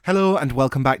Hello and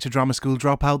welcome back to Drama School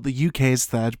Dropout, the UK's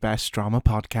third best drama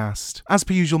podcast. As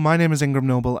per usual, my name is Ingram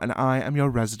Noble and I am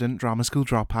your resident Drama School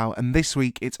Dropout, and this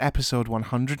week it's episode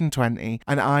 120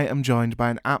 and I am joined by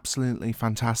an absolutely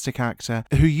fantastic actor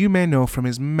who you may know from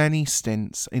his many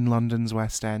stints in London's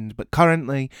West End, but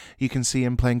currently you can see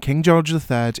him playing King George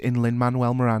III in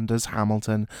Lin-Manuel Miranda's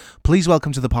Hamilton. Please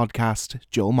welcome to the podcast,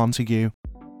 Joel Montague.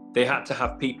 They had to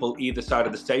have people either side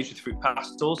of the stage with fruit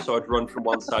pastels, so I'd run from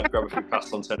one side, grab a fruit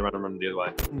pastel, and turn around and run the other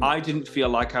way. I didn't feel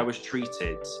like I was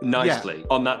treated nicely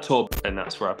on that tour, and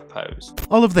that's where I proposed.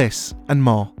 All of this and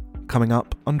more coming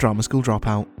up on Drama School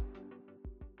Dropout.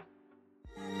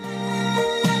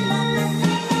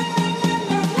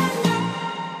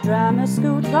 Drama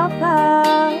school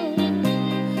dropout,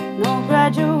 no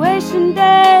graduation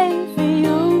day for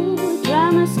you.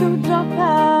 Drama school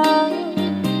dropout,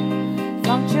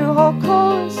 funked your whole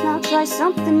course, now try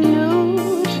something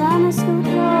new. Drama school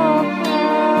dropout.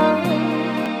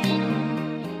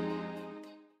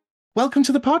 Welcome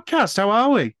to the podcast. How are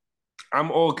we?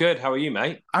 I'm all good. How are you,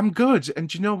 mate? I'm good. And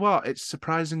do you know what? It's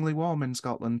surprisingly warm in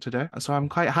Scotland today, so I'm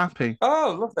quite happy.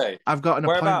 Oh, lovely. I've got an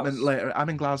Whereabouts? appointment later. I'm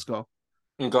in Glasgow.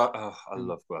 I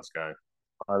love Glasgow.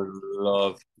 I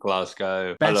love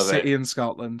Glasgow. I Best love city it. in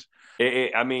Scotland.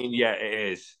 It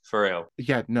is, for real.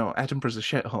 Yeah, no, Edinburgh's a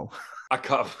shithole. I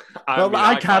can't.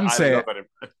 I can say love it.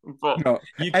 Edinburgh, but No,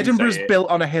 you can Edinburgh's say it. built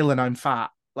on a hill and I'm fat.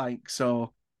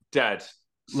 So Dead.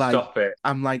 like, Stop it.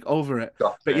 I'm over it.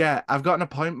 Stop But it. yeah, I've got an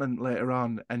appointment later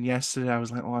on, and yesterday I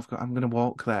was like, I'm gonna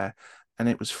walk there, and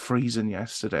it was freezing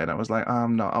yesterday, and I was like,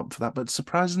 I'm not up for that. But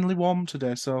surprisingly warm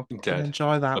today, so I can Dead.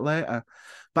 enjoy that later.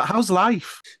 But how's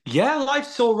life? Yeah,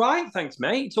 life's all right. Thanks,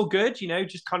 mate. It's all good.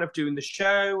 Just kind of doing the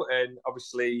show, and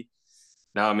obviously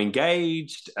now I'm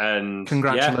engaged. And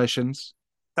Congratulations.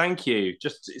 yeah, thank you.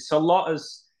 It's a lot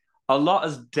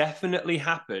has definitely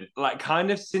happened. Like,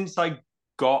 kind of since I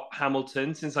got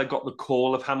Hamilton, since I got the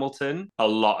call of Hamilton, a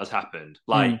lot has happened.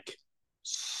 Like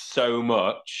so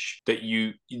much that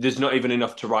there's not even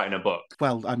enough to write in a book.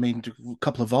 Well, I mean, a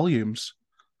couple of volumes.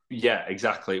 Yeah,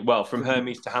 exactly. Well, from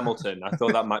Hermes to Hamilton, I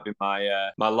thought that might be my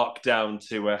lockdown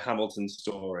to a Hamilton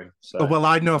story. So, Well,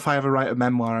 I know if I ever write a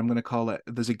memoir, I'm going to call it.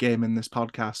 There's a game in this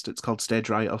podcast. It's called Stage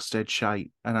Right or Stage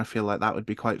Shite, and I feel like that would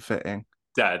be quite fitting.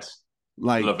 dead.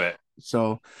 Like, Love it.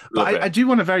 So, Love but it. I do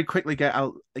want to very quickly get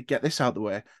this out the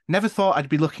way. Never thought I'd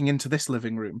be looking into this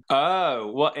living room.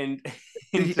 Oh, what into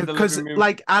the Because, living room?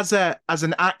 like, as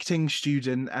an acting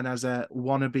student and as a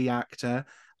wannabe actor,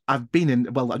 I've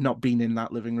not been in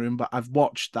that living room, but I've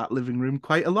watched that living room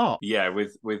quite a lot. Yeah,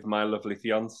 with my lovely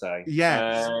fiance.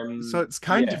 Yeah. So it's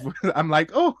kind of, I'm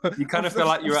like, oh, you kind of feel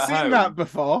like you're I've at seen home. that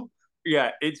before.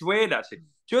 Yeah, it's weird actually. Do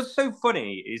you know what's so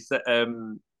funny is that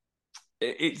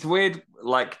it's weird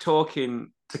like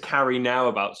talking to Carrie now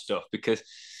about stuff, because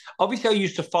obviously I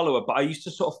used to follow her, but I used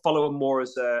to sort of follow her more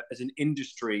as an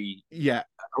industry,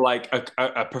 like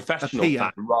a professional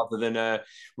fan, rather than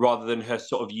her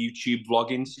sort of YouTube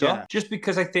vlogging stuff. Yeah. Just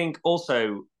because I think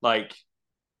also, like,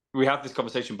 we have this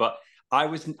conversation, but I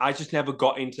just never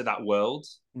got into that world.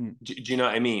 Do you know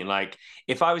what I mean? Like,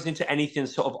 if I was into anything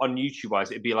sort of on YouTube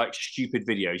wise, it'd be like stupid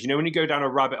videos. You know, when you go down a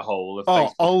rabbit hole of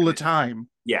Facebook, all the time.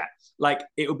 Yeah, like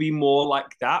it would be more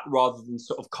like that rather than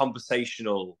sort of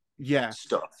conversational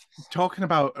stuff. Talking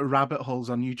about rabbit holes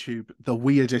on YouTube, the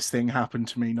weirdest thing happened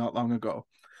to me not long ago.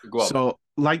 So,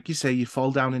 like you say, you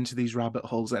fall down into these rabbit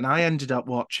holes, and I ended up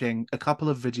watching a couple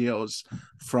of videos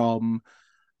from,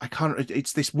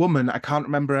 it's this woman, I can't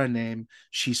remember her name.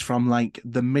 She's from like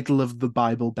the middle of the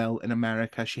Bible Belt in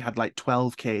America. She had like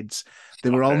 12 kids. They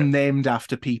were all named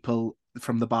after people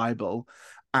from the Bible.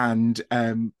 And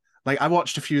like, I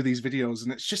watched a few of these videos,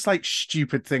 and it's just like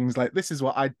stupid things like, this is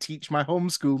what I'd teach my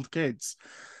homeschooled kids.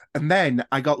 And then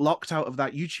I got locked out of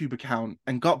that YouTube account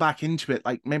and got back into it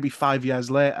like maybe 5 years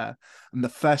later. And the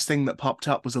first thing that popped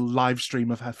up was a live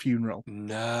stream of her funeral.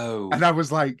 No. And I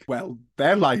was like, well,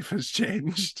 their life has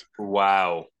changed.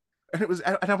 Wow. And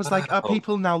I was like, are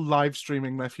people now live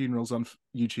streaming their funerals on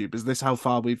YouTube? Is this how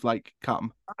far we've like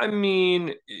come? I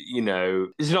mean,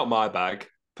 it's not my bag.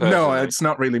 Personally. No, it's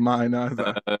not really mine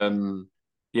either.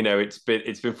 It's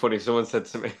been funny. Someone said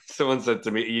to me,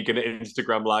 "Are you going to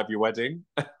Instagram live your wedding?"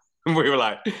 And we were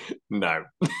like, "No."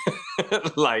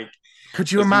 Like, could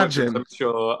you imagine? I'm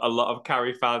sure a lot of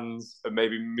Carrie fans and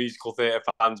maybe musical theatre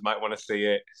fans might want to see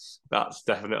it. That's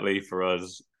definitely for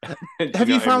us. Have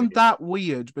you found that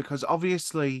weird? Because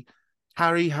obviously,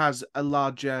 Carrie has a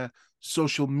larger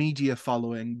social media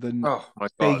following than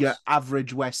your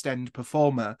average West End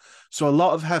performer. So a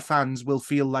lot of her fans will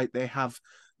feel like they have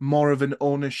more of an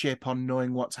ownership on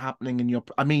knowing what's happening in your...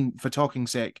 I mean, for talking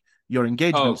sake, your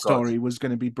engagement story was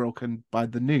going to be broken by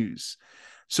the news.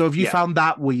 So have you Yeah. found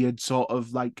that weird, sort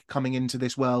of like coming into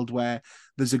this world where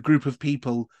there's a group of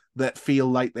people that feel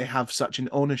like they have such an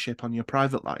ownership on your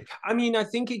private life? I mean, I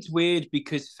think it's weird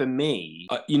because for me,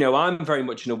 I'm very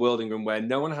much in a world, Ingram, where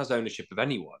no one has ownership of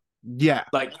anyone. Yeah.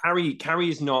 Like Carrie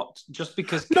is not, just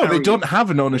because No, Carrie, they don't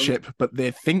have an ownership, but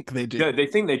they think they do. No, they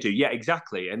think they do. Yeah,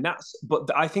 exactly. And but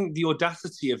I think the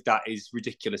audacity of that is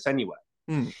ridiculous anyway.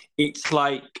 It's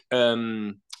like,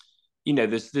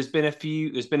 there's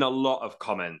been a lot of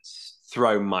comments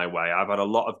thrown my way. I've had a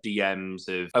lot of DMs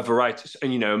of a variety,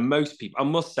 and most people, I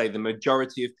must say the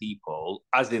majority of people,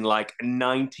 as in like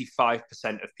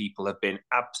 95% of people, have been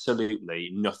absolutely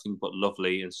nothing but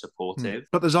lovely and supportive.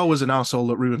 But there's always an arsehole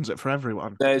that ruins it for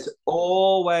everyone. There's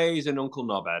always an Uncle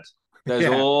Knobhead. There's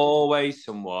always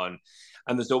someone,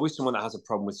 and there's always someone that has a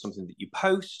problem with something that you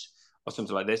post or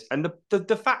something like this. And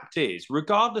the fact is,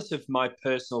 regardless of my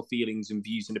personal feelings and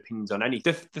views and opinions on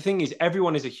anything, the thing is,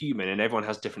 everyone is a human and everyone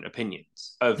has different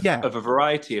opinions of a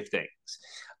variety of things.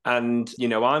 And,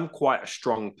 I'm quite a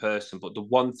strong person, but the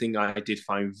one thing I did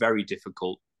find very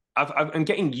difficult, I'm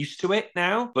getting used to it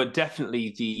now, but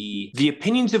definitely the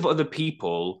opinions of other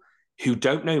people who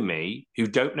don't know me, who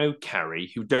don't know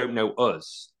Carrie, who don't know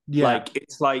us. Yeah. Like,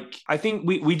 it's like, I think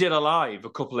we did a live a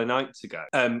couple of nights ago,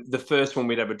 the first one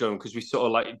we'd ever done, because we sort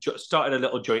of like started a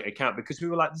little joint account, because we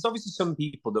were like, there's obviously some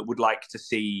people that would like to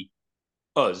see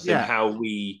us and how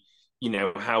we,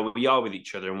 how we are with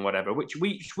each other and whatever, which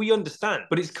we understand.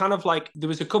 But it's kind of like, there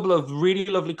was a couple of really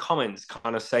lovely comments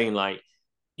kind of saying like,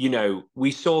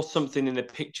 we saw something in the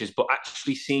pictures, but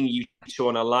actually seeing you two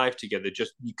on a live together,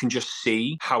 you can just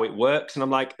see how it works. And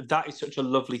I'm like, that is such a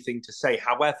lovely thing to say.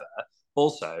 However,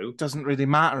 also, doesn't really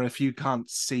matter if you can't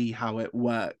see how it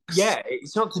works. Yeah,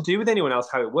 it's not to do with anyone else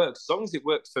how it works, as long as it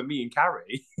works for me and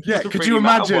Carrie. Yeah, could you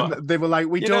imagine they were like,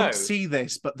 we don't see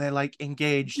this, but they're like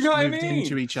engaged, moved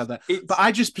into each other. But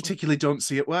I just particularly don't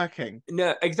see it working.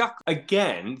 No, exactly.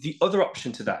 Again, the other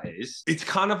option to that is, it's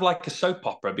kind of like a soap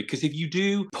opera, because if you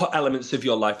do put elements of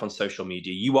your life on social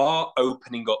media, you are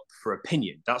opening up for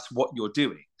opinion. That's what you're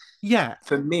doing. Yeah.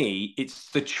 For me,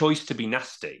 it's the choice to be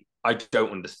nasty. I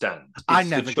don't understand. I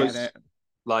never get it.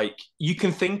 Like, you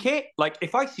can think it. Like,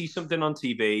 if I see something on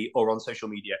TV or on social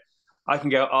media, I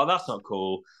can go, oh, that's not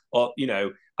cool. Or,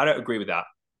 I don't agree with that.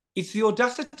 It's the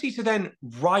audacity to then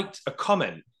write a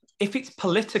comment. If it's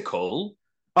political,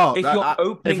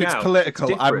 if it's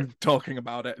political, I'm talking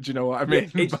about it. Do you know what I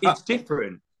mean? It's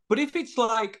different. But if it's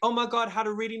like, oh my God, had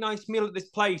a really nice meal at this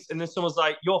place, and then someone's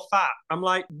like, you're fat. I'm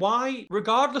like, why,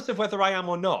 regardless of whether I am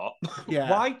or not,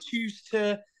 why choose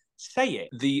to say it?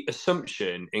 The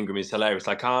assumption, Ingram, is hilarious.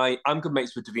 Like, I'm good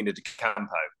mates with Davina De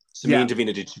Campo. So me and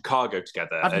Davina did Chicago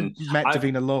together. I've met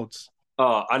Davina loads.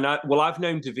 Oh, and I've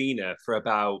known Davina for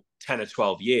about 10 or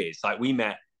 12 years. Like, we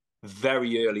met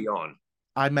very early on.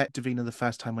 I met Davina the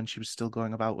first time when she was still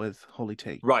going about with Holy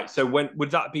Tea. Right. So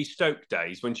would that be Stoke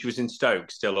days, when she was in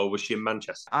Stoke still, or was she in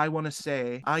Manchester? I want to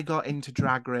say I got into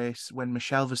Drag Race when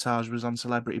Michelle Visage was on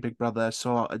Celebrity Big Brother.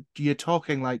 So you're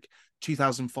talking like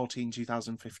 2014,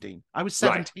 2015. I was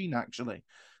 17 actually.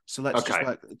 So let's just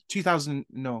like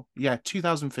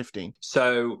 2015.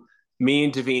 So me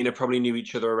and Davina probably knew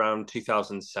each other around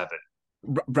 2007.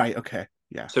 Right. Okay.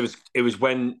 Yeah. So it was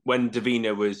when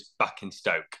Davina was back in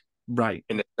Stoke. Right.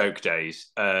 In the Stoke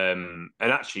days. And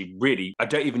actually, really, I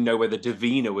don't even know whether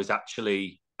Davina was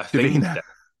actually a thing.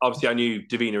 Obviously, I knew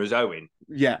Davina as Owen.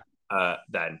 Yeah.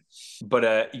 Then.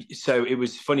 But so it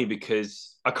was funny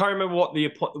because I can't remember what the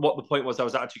point was I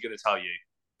was actually going to tell you.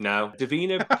 Now,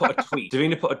 Davina put a tweet.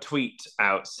 Davina put a tweet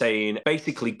out saying,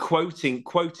 basically quoting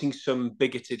some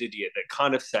bigoted idiot that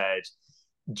kind of said,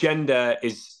 gender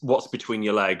is what's between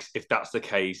your legs. If that's the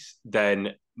case,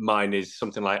 then mine is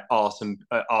something like arse,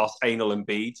 anal, and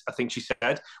beads, I think she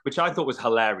said, which I thought was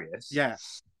hilarious. Yeah.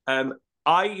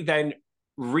 I then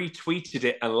retweeted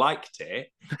it and liked it,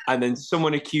 and then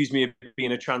someone accused me of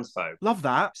being a transphobe. Love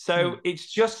that. So it's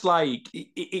just like,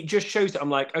 it just shows that I'm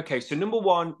like, okay, so number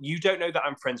one, you don't know that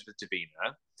I'm friends with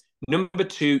Davina. Number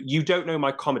two, you don't know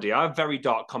my comedy. I have very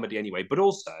dark comedy anyway, but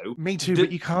also... Me too,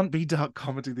 but you can't be dark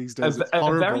comedy these days. It's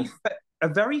horrible. A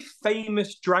very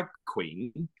famous drag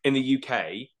queen in the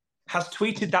UK has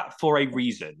tweeted that for a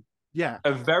reason. Yeah.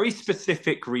 A very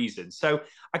specific reason. So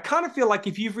I kind of feel like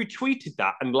if you've retweeted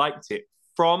that and liked it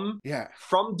from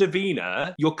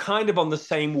Davina, you're kind of on the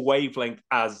same wavelength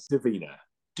as Davina.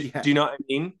 Do you know what I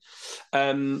mean?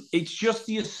 It's just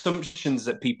the assumptions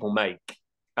that people make.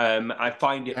 I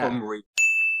find it unreal.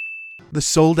 The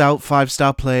sold-out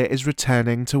 5-star play is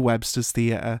returning to Webster's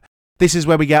Theatre. This Is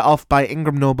Where We Get Off by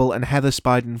Ingram Noble and Heather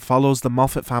Spiden follows the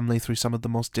Moffat family through some of the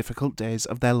most difficult days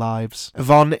of their lives.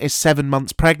 Yvonne is 7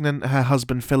 months pregnant, her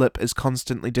husband Philip is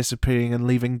constantly disappearing and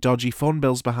leaving dodgy phone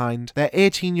bills behind. Their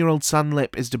 18-year-old son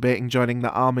Lip is debating joining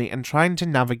the army and trying to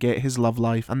navigate his love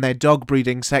life, and their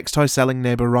dog-breeding, sex toy-selling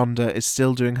neighbour Rhonda is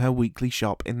still doing her weekly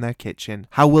shop in their kitchen.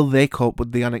 How will they cope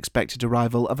with the unexpected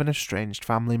arrival of an estranged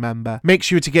family member? Make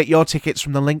sure to get your tickets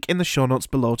from the link in the show notes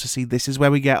below to see This Is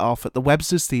Where We Get Off at the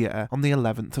Webster's Theatre on the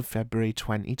 11th of February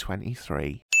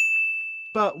 2023.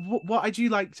 But what I do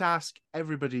like to ask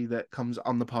everybody that comes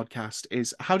on the podcast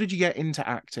is, how did you get into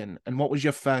acting, and what was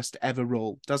your first ever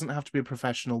role? Doesn't have to be a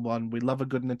professional one. We love a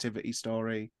good nativity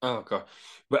story. Oh god,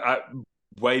 but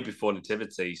way before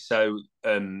nativity. So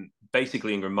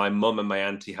basically, Ingram, my mum and my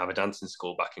auntie have a dancing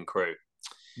school back in Crewe.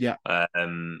 Yeah.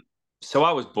 So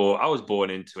I was born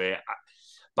into it,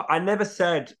 but I never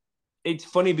said. It's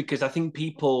funny because I think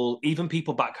even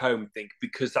people back home think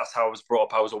because that's how I was brought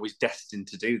up, I was always destined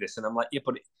to do this. And I'm like, yeah,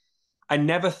 but I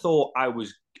never thought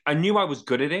I knew I was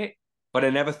good at it, but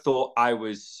I never thought I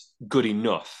was good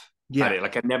enough at it.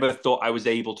 Like, I never thought I was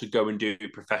able to go and do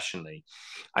it professionally.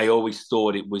 I always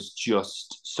thought it was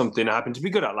just something I happened to be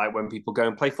good at, like when people go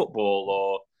and play football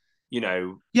or, you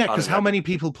know. Yeah, because how many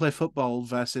people play football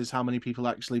versus how many people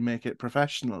actually make it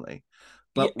professionally?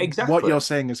 But yeah, exactly. What you're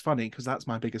saying is funny because that's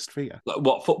my biggest fear. Like,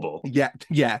 what, football?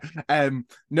 Yeah.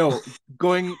 No,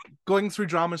 going through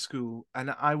drama school,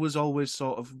 and I was always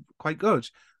sort of quite good.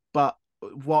 But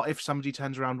what if somebody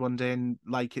turns around one day and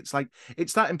it's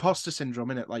that imposter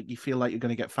syndrome, innit? Like, you feel like you're going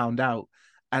to get found out.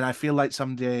 And I feel like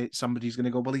someday somebody's going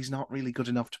to go, well, he's not really good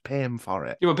enough to pay him for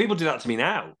it. Yeah, well, people do that to me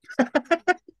now.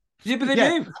 Yeah, but they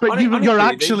do. But you're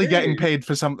actually getting paid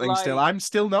for something still. I'm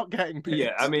still not getting paid.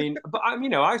 Yeah, I mean, but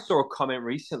I saw a comment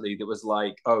recently that was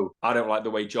like, "Oh, I don't like the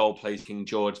way Joel plays King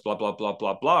George, blah blah blah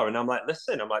blah blah," and I'm like,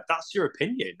 "Listen, that's your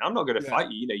opinion. I'm not going to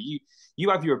fight you. You know, you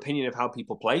have your opinion of how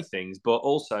people play things, but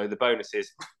also the bonus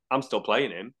is I'm still playing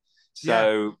him.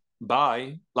 So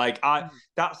bye. Like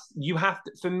you have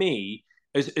to, for me."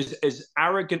 As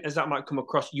arrogant as that might come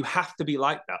across, you have to be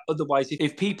like that. Otherwise,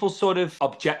 if people's sort of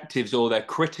objectives or their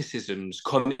criticisms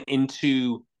come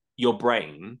into your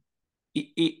brain,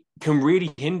 it can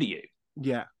really hinder you.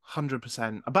 Yeah,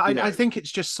 100%. But I think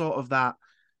it's just sort of that,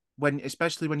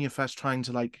 especially when you're first trying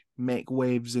to make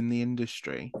waves in the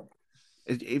industry,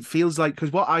 it feels like,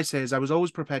 because what I say is I was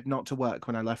always prepared not to work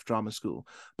when I left drama school,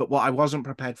 but what I wasn't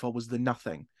prepared for was the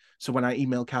nothing. So when I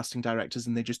email casting directors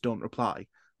and they just don't reply,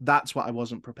 that's what I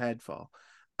wasn't prepared for.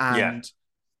 And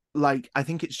I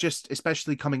think it's just,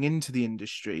 especially coming into the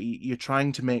industry, you're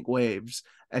trying to make waves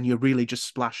and you're really just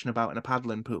splashing about in a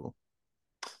paddling pool.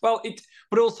 Well,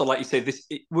 but also, like you say,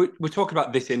 we're talking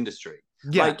about this industry.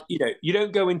 Yeah. Like, you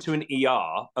don't go into an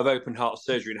ER of open heart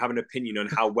surgery and have an opinion on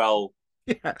how well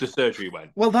the surgery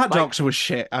went. Well, that doctor was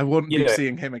shit. I wouldn't be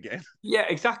seeing him again. Yeah,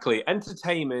 exactly.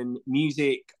 Entertainment,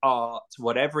 music, art,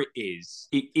 whatever it is,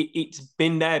 it's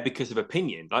been there because of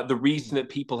opinion. Like, the reason that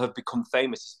people have become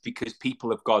famous is because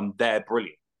people have gone, they're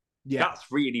brilliant. Yeah. That's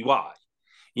really why.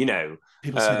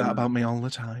 People say that about me all the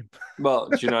time. Well,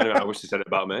 do you know what I mean? I wish they said it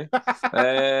about me.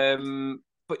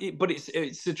 But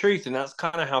it's the truth, and that's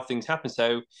kind of how things happen.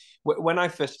 So when I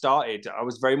first started, I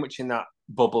was very much in that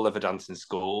bubble of a dancing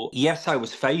school. Yes, I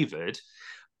was favoured,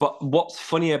 but what's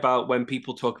funny about when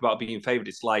people talk about being favoured,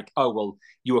 it's like, oh, well,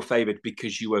 you were favoured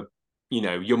because you were,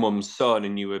 your mum's son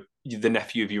and you were the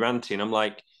nephew of your auntie. And I'm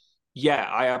like, yeah,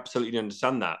 I absolutely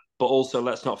understand that. But also,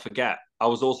 let's not forget, I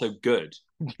was also good.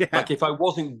 Yeah. Like, if I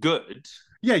wasn't good...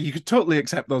 Yeah, you could totally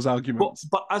accept those arguments.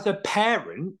 But as a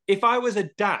parent, if I was a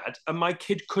dad and my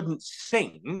kid couldn't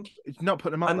sing... Not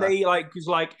putting them up and there. they was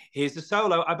like, here's the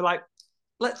solo, I'd be like,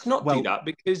 let's not do that,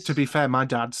 because... To be fair, my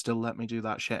dad still let me do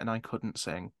that shit and I couldn't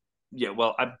sing. Yeah,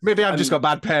 well... Maybe I've just got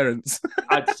bad parents.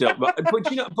 I'd still... But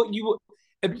you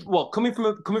coming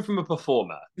from a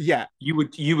performer... Yeah. You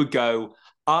would go,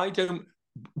 I don't...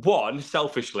 One,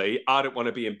 selfishly, I don't want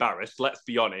to be embarrassed, let's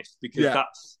be honest, because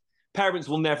that's... Parents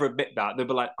will never admit that. They'll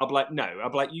be like, I'll be like, no. I'll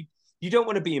be like, you don't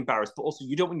want to be embarrassed, but also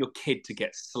you don't want your kid to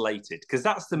get slated, because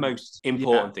that's the most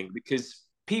important thing, because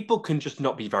people can just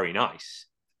not be very nice.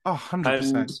 Oh,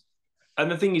 100%.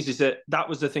 And the thing is that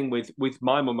was the thing with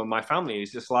my mum and my family,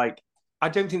 is just like, I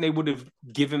don't think they would have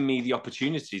given me the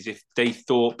opportunities if they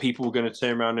thought people were going to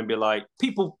turn around and be like,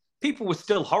 people were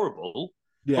still horrible,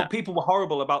 but people were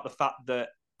horrible about the fact that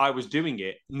I was doing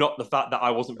it, not the fact that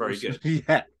I wasn't very good.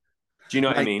 Yeah. Do you know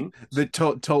what I mean? The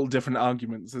total different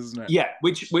arguments, isn't it? Yeah,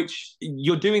 which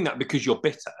you're doing that because you're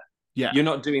bitter. Yeah. You're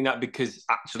not doing that because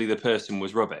actually the person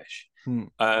was rubbish.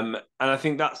 And I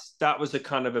think that was a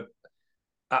kind of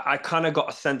I kind of got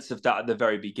a sense of that at the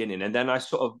very beginning. And then I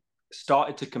sort of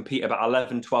started to compete about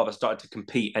 11, 12. I started to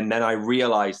compete. And then I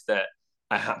realized that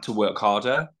I had to work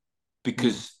harder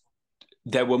because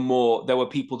there were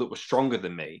people that were stronger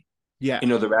than me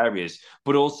in other areas.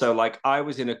 But also, like, I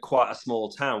was in quite a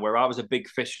small town where I was a big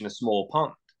fish in a small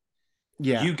pond.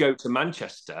 Yeah. You go to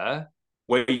Manchester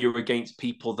where you're against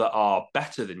people that are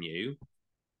better than you.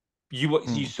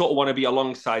 You sort of want to be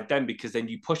alongside them because then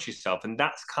you push yourself. And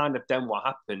that's kind of then what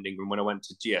happened, Ingram, when I went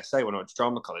to GSA, when I went to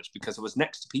drama college, because I was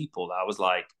next to people that I was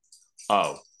like,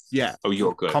 oh,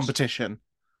 you're good. Competition.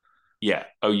 Yeah.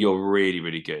 Oh, you're really,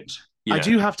 really good. I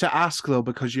do have to ask though,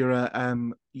 because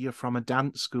you're from a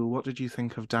dance school. What did you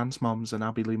think of Dance Moms and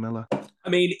Abby Lee Miller? I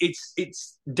mean,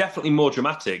 it's definitely more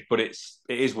dramatic, but it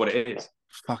is what it is.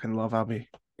 Fucking love Abby.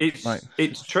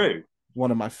 It's true. One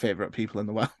of my favorite people in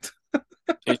the world.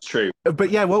 It's true. But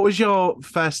yeah, what was your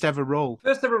first ever role?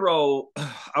 First ever role,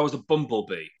 I was a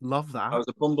bumblebee. Love that. I was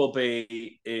a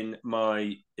bumblebee in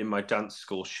my dance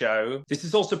school show. This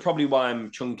is also probably why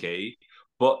I'm chunky,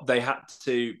 but they had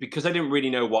to, because I didn't really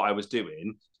know what I was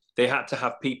doing, they had to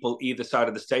have people either side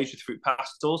of the stage with fruit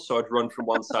pastels. So I'd run from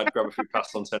one side, grab a fruit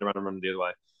pastel, and turn around and run the other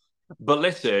way. But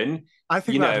listen, I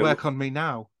think that'd work on me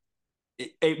now.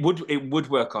 It would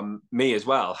work on me as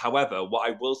well. However, what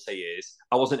I will say is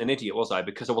I wasn't an idiot, was I?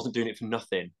 Because I wasn't doing it for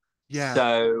nothing. Yeah.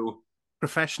 So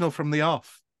professional from the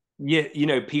off. Yeah,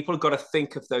 people have got to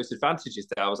think of those advantages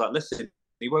there. I was like, listen,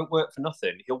 he won't work for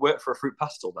nothing. He'll work for a fruit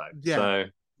pastel though. Yeah. So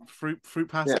fruit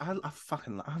pastel. Yeah.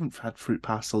 I haven't had fruit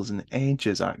pastels in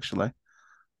ages actually.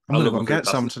 I love them. Get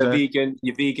some today.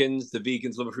 You're vegans. The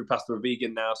vegans love a fruit pastel. We're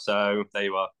vegan now, so there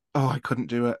you are. Oh, I couldn't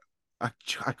do it. I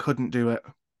couldn't do it.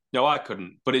 No, I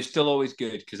couldn't, but it's still always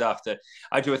good because after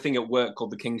I do a thing at work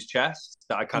called the King's Chest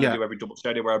that I kind of do every double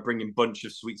show day where I bring in a bunch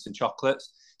of sweets and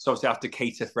chocolates. So obviously I have to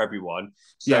cater for everyone.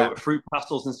 So fruit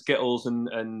pastels and Skittles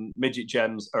and midget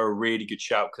gems are a really good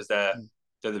shout because they're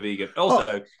the vegan.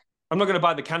 Also, I'm not going to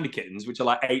buy the candy kittens, which are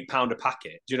like £8 a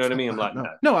packet. Do you know what I mean? I'm like,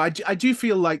 no. I do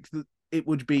feel like it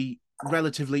would be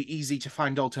relatively easy to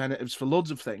find alternatives for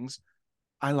loads of things.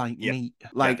 I like meat.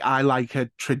 I like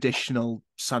a traditional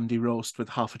Sunday roast with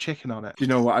half a chicken on it. Do you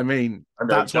know what I mean?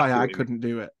 That's why I couldn't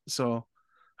do it. So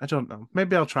I don't know.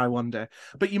 Maybe I'll try one day.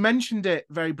 But you mentioned it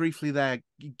very briefly there,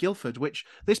 Guildford, which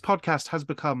this podcast has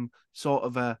become sort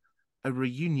of a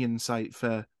reunion site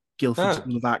for Guildford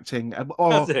School of Acting.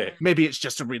 Or maybe it's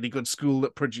just a really good school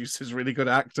that produces really good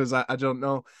actors. I don't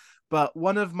know. But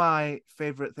one of my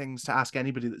favourite things to ask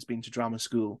anybody that's been to drama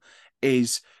school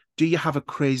is, do you have a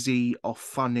crazy or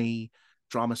funny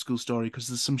drama school story? Because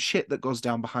there's some shit that goes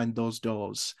down behind those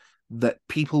doors that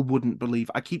people wouldn't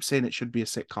believe. I keep saying it should be a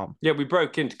sitcom. Yeah, we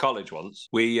broke into college once.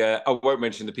 I won't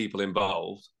mention the people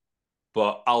involved,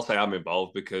 but I'll say I'm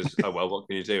involved because, what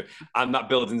can you do? And that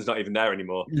building's not even there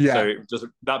anymore. Yeah. So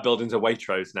that building's a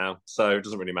Waitrose now, so it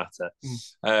doesn't really matter.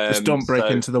 Just don't break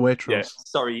into the Waitrose. Yeah,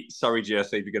 sorry,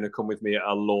 GSA, if you're going to come with me at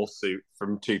a lawsuit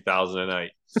from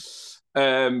 2008.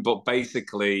 But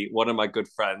basically, one of my good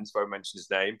friends, won't mention his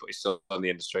name, but he's still in the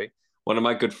industry. One of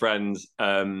my good friends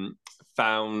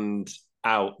found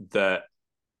out that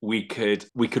we could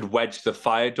wedge the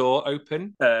fire door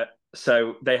open.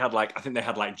 So they had I think they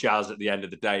had jazz at the end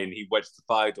of the day, and he wedged the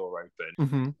fire door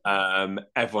open. Mm-hmm.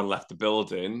 Everyone left the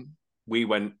building. We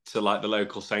went to the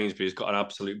local Sainsbury's, got an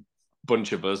absolute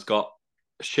bunch of us, got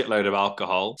a shitload of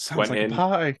alcohol, went in,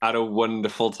 had a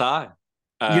wonderful time.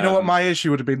 You know what my issue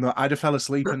would have been, though? I'd have fell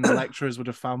asleep and the lecturers would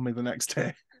have found me the next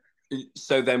day.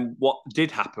 So then what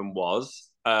did happen was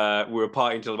we were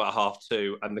partying until about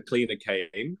 2:30 and the cleaner came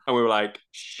and we were like,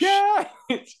 shit!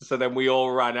 So then we all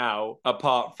ran out,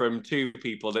 apart from 2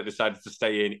 people that decided to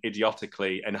stay in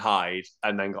idiotically and hide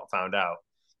and then got found out.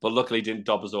 But luckily didn't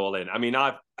dob us all in. I mean,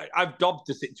 I've dobbed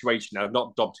the situation. I've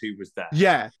not dobbed who was there.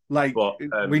 Yeah,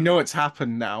 we know it's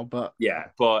happened now, but... Yeah,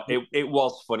 but it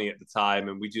was funny at the time,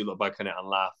 and we do look back on it and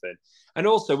laugh. And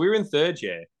also, we were in 3rd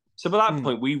year. So by that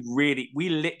point, we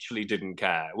literally didn't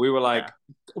care. We were like,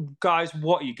 guys,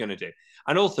 what are you going to do?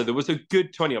 And also, there was a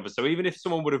good 20 of us. So even if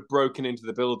someone would have broken into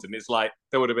the building, it's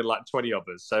there would have been 20 of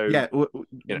us. So yeah,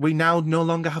 we now no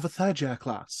longer have a 3rd year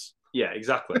class. Yeah,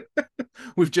 exactly.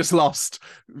 We've just lost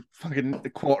fucking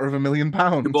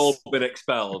 £250,000. You've all been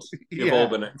expelled. You've all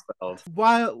been expelled.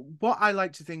 While what I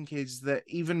like to think is that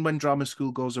even when drama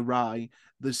school goes awry,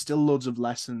 there's still loads of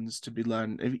lessons to be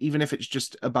learned, even if it's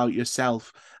just about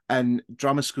yourself. And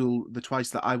drama school, the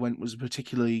twice that I went, was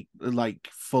particularly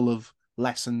full of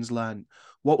lessons learned.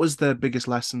 What was the biggest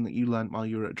lesson that you learned while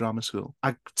you were at drama school?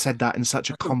 I said that in such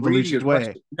a convoluted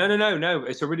way. No.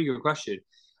 It's a really good question.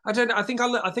 I don't know. I think I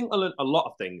learned a lot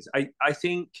of things. I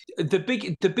think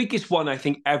the biggest one I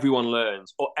think everyone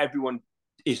learns or everyone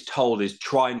is told is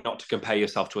try not to compare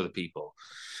yourself to other people.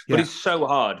 But it's so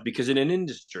hard because in an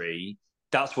industry,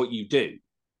 that's what you do.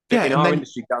 Yeah, in our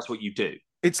industry, that's what you do.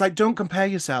 It's like, don't compare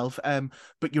yourself,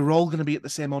 but you're all going to be at the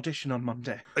same audition on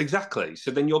Monday. Exactly. So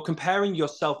then you're comparing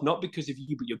yourself not because of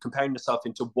you, but you're comparing yourself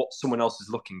into what someone else is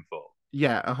looking for.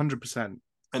 Yeah, 100%.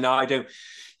 And I don't,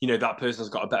 that person's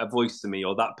got a better voice than me,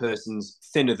 or that person's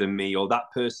thinner than me, or that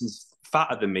person's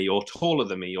fatter than me, or taller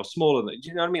than me, or smaller than. Do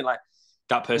you know what I mean? Like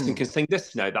that person can sing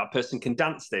this note, that person can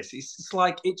dance this. It's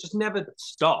like it just never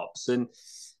stops. And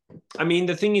I mean,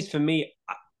 the thing is, for me,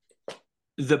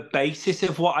 the basis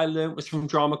of what I learned was from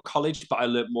drama college, but I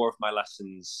learned more of my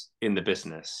lessons in the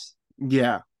business.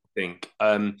 Yeah, I think.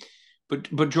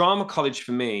 But drama college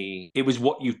for me, it was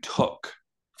what you took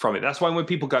from it. That's why when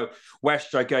people go, where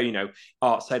should I go?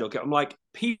 Arts Ed or I'm like,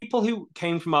 people who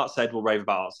came from Arts Ed will rave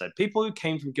about Arts Ed. People who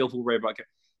came from Guildford will rave about it.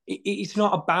 It's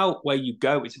not about where you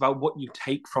go. It's about what you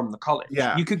take from the college.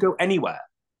 Yeah. You could go anywhere.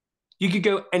 You could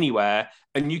go anywhere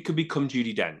and you could become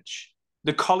Judi Dench.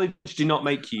 The college did not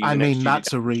make you. I mean,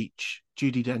 that's a reach.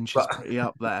 Judi Dench is pretty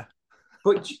up there.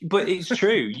 But it's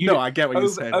true. No, I get what you're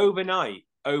saying.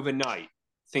 Overnight,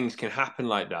 things can happen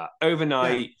like that.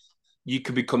 Overnight, you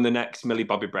could become the next Millie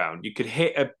Bobby Brown. You could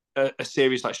hit a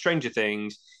series like Stranger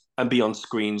Things and be on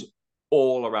screens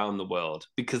all around the world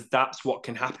because that's what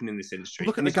can happen in this industry.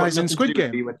 Look at the guys in Squid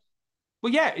Game.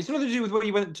 Well, yeah, it's nothing to do with whether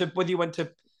you went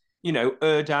to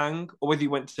Erdang or whether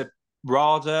you went to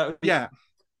RADA. Yeah.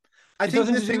 I think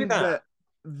the thing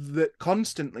that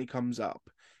constantly comes up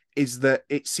is that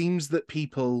it seems that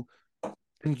people,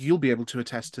 and you'll be able to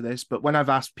attest to this, but when I've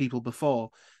asked people before,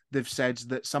 they've said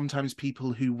that sometimes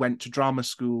people who went to drama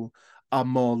school are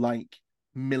more like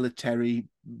military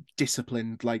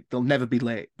disciplined, like they'll never be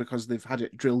late because they've had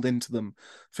it drilled into them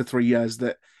for 3 years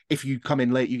that if you come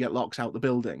in late, you get locked out the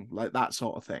building, like that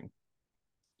sort of thing.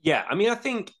 Yeah, I mean, I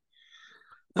think...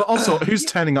 But also, who's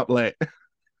turning up late?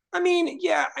 I mean,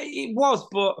 yeah, it was,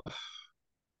 but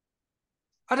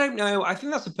I don't know. I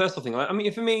think that's a personal thing. I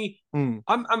mean, for me,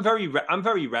 I'm very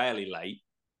rarely late.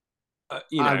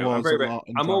 I'm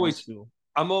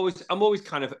always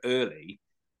kind of early,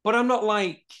 but I'm not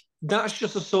like that's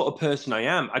just the sort of person I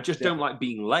am. I just don't like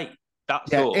being late.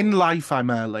 That's all. In life, I'm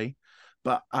early,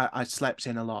 but I slept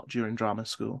in a lot during drama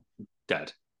school.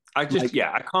 Dead. I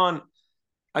can't.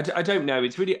 I don't know.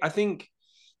 It's really. I think.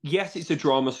 Yes, it's a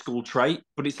drama school trait,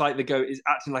 but it's like it's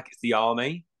acting like it's the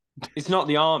army. It's not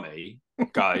the army,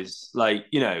 guys. Like,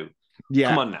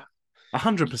 come on now.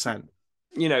 100%.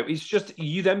 It's just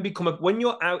you then become when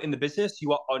you're out in the business,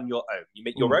 you are on your own. You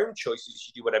make your own choices.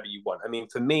 You do whatever you want. I mean,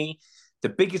 for me, the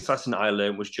biggest lesson I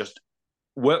learned was just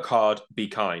work hard, be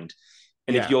kind.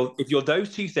 And if you're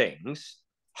those two things,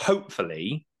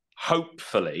 hopefully,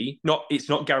 it's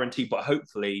not guaranteed, but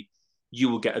hopefully you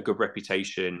will get a good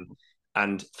reputation.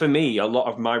 And for me, a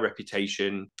lot of my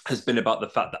reputation has been about the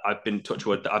fact that I've been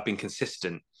that I've been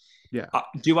consistent. Yeah.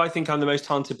 Do I think I'm the most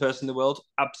talented person in the world?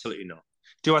 Absolutely not.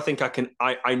 Do I think I can?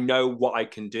 I know what I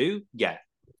can do. Yeah,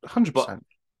 100%.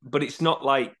 But it's not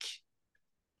like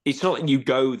you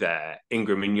go there,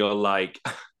 Ingram, and you're like,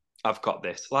 I've got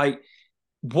this. Like,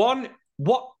 what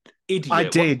idiot? I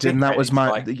did, and that was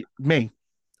me.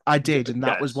 I did, and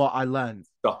that was what I learned.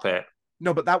 Stop it.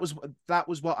 No, but that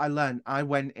was what I learned. I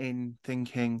went in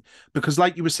thinking, because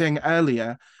like you were saying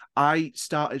earlier, I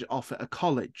started off at a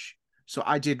college. So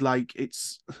I did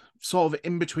it's sort of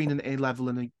in between an A-level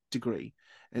and a degree.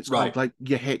 It's called like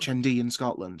your HND in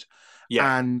Scotland.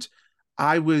 Yeah. And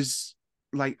I was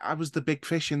the big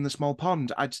fish in the small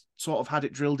pond. I'd sort of had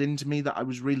it drilled into me that I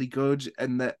was really good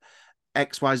and that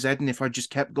X, Y, Z, and if I just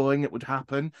kept going, it would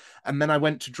happen. And then I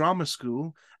went to drama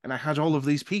school and I had all of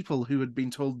these people who had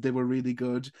been told they were really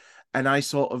good. And I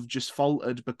sort of just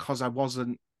faltered because I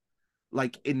wasn't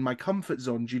in my comfort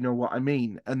zone. Do you know what I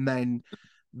mean? And then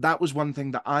that was one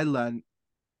thing that I learned.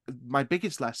 My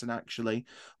biggest lesson actually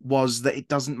was that it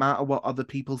doesn't matter what other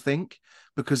people think,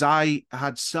 because I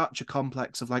had such a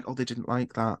complex of they didn't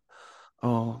like that.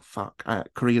 Oh, fuck,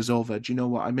 career's over. Do you know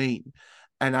what I mean?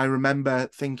 And I remember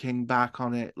thinking back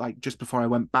on it, just before I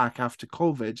went back after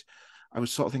COVID, I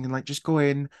was sort of thinking, just go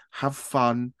in, have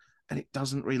fun, and it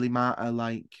doesn't really matter,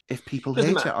 if people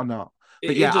hate it or not.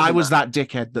 But I was that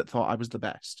dickhead that thought I was the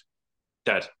best.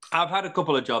 Dead. I've had a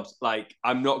couple of jobs,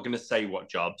 I'm not going to say what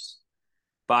jobs,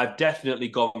 but I've definitely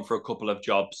gone for a couple of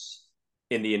jobs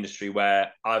in the industry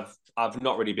where I've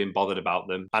not really been bothered about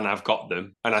them, and I've got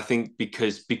them. And I think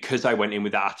because I went in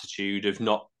with that attitude of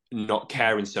not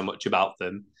caring so much about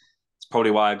them, it's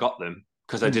probably why I got them,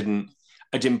 because I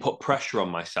I didn't put pressure on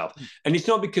myself. And it's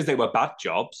not because they were bad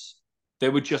jobs. They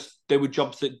were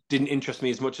jobs that didn't interest me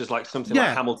as much as like something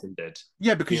like Hamilton did.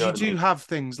 Yeah, because you do have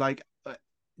things like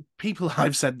people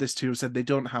I've said this to have said they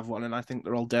don't have one, and I think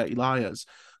they're all dirty liars.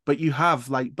 But you have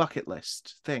like bucket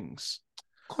list things.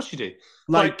 Of course you do.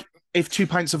 Like if 2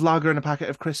 pints of lager and a packet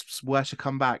of crisps were to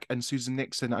come back, and Susan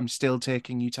Nixon, I'm still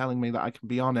taking you telling me that I can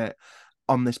be on it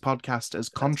on this podcast as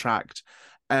contract.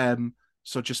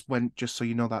 So just so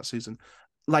you know that, Susan.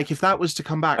 Like if that was to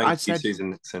come back, Thank you, Susan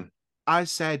Nixon. I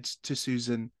said to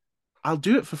Susan, I'll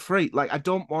do it for free. Like, I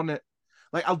don't want it.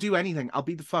 Like, I'll do anything. I'll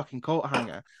be the fucking coat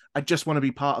hanger. I just want to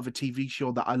be part of a TV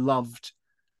show that I loved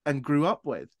and grew up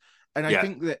with. And I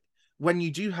think that when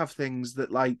you do have things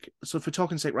that like, so for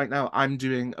talking sake right now, I'm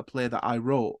doing a play that I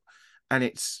wrote and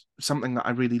it's something that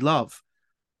I really love.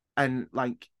 And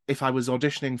like, if I was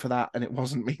auditioning for that and it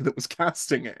wasn't me that was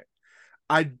casting it,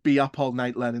 I'd be up all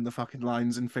night learning the fucking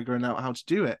lines and figuring out how to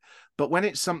do it. But when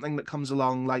it's something that comes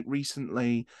along, like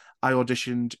recently I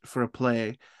auditioned for a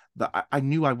play that I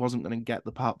knew I wasn't going to get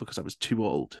the part because I was too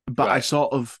old. But I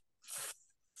sort of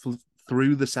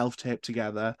threw the self-tape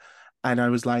together and I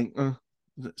was like,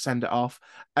 send it off.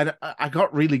 And I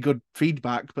got really good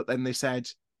feedback, but then they said,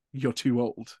 you're too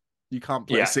old. You can't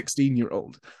play a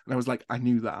 16-year-old. And I was like, I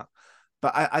knew that.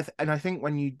 But I think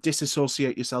when you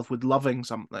disassociate yourself with loving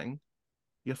something,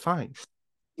 you're fine.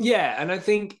 Yeah, and I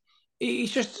think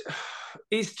it's just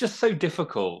so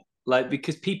difficult. Like,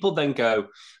 because people then go,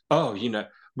 oh,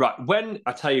 right. When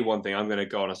I tell you one thing, I'm going to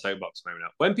go on a soapbox moment now.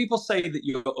 When people say that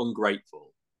you're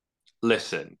ungrateful,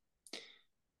 listen,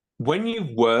 when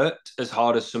you've worked as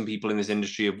hard as some people in this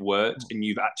industry have worked and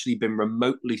you've actually been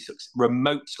remotely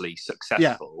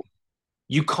successful,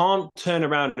 you can't turn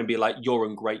around and be like, you're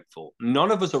ungrateful.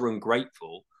 None of us are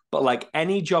ungrateful, but like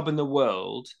any job in the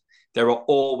world, there are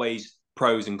always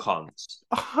pros and cons.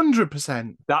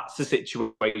 100%. That's the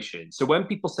situation. So when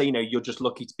people say, you're just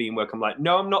lucky to be in work, I'm like,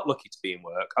 no, I'm not lucky to be in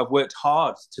work. I've worked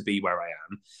hard to be where I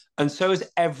am. And so has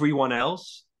everyone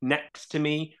else next to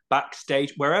me,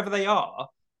 backstage, wherever they are.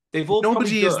 They've all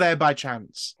Nobody is there by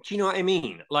chance. Do you know what I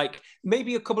mean? Like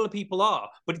maybe a couple of people are,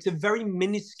 but it's a very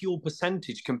minuscule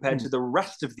percentage compared to the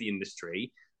rest of the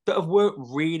industry that have worked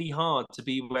really hard to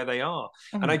be where they are.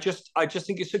 And I just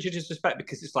think it's such a disrespect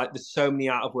because it's like there's so many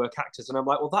out of work actors, and I'm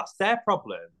like, well, that's their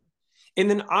problem. And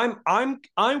then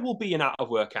I will be an out of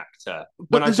work actor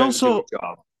when I don't do a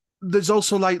job. There's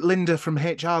also like Linda from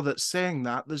HR that's saying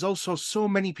that there's also so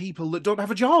many people that don't have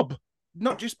a job,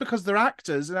 not just because they're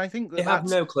actors. And I think they have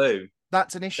no clue.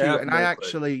 That's an issue. And I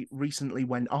actually recently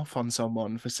went off on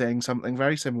someone for saying something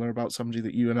very similar about somebody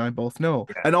that you and I both know.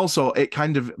 Yeah. And also, it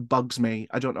kind of bugs me.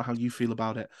 I don't know how you feel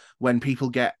about it. When people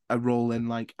get a role in,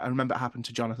 like, I remember it happened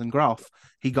to Jonathan Groff.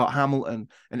 He got Hamilton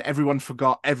and everyone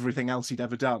forgot everything else he'd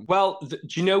ever done. Well, do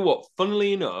you know what?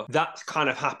 Funnily enough, that's kind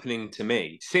of happening to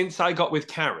me. Since I got with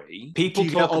Carrie, people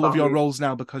talk about all of your roles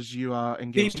now because you are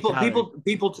engaged to Carrie.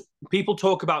 People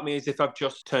talk about me as if I've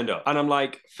just turned up. And I'm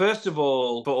like, first of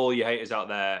all, for all you haters out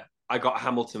there, I got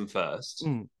Hamilton first.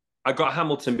 I got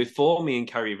Hamilton before me and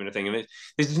Carrie even a thing. And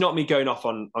this is not me going off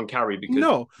on Carrie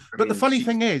because but the funny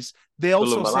thing is, they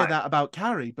also say that about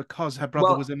Carrie because her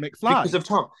brother was in McFly. Because of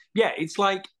Tom. Yeah, it's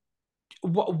like,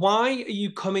 why are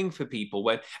you coming for people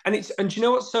when? And do you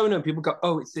know what's so annoying? People go,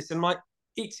 oh, it's this, and I'm like,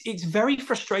 it's very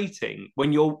frustrating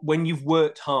when you've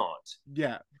worked hard.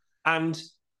 Yeah, and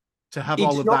to have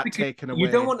all of that taken away. You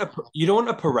don't want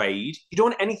a parade. You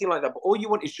don't want anything like that. But all you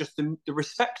want is just the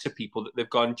respect to people that they've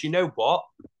gone, do you know what?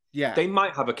 Yeah. They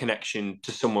might have a connection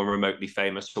to someone remotely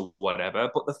famous or whatever.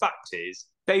 But the fact is,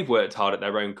 they've worked hard at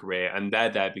their own career and they're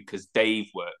there because they've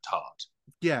worked hard.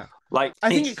 Yeah. Like, I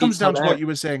think it comes down to what you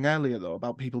were saying earlier, though,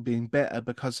 about people being bitter,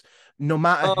 because no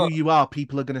matter who you are,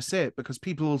 people are going to say it, because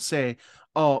people will say,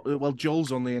 oh, well,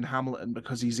 Joel's only in Hamilton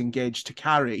because he's engaged to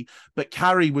Carrie, but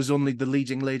Carrie was only the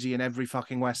leading lady in every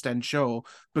fucking West End show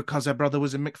because her brother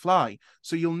was in McFly.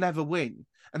 So you'll never win.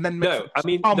 And then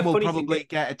Tom will probably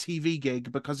get a TV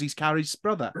gig because he's Carrie's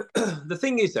brother. The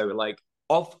thing is, though, like,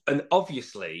 and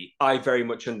obviously, I very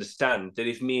much understand that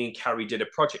if me and Carrie did a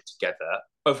project together,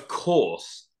 of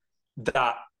course,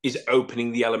 that is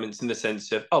opening the elements in the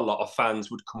sense of a lot of fans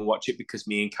would come and watch it because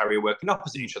me and Carrie are working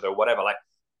opposite each other or whatever. Like,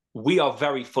 we are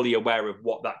very fully aware of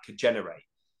what that could generate.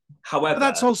 However, but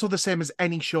that's also the same as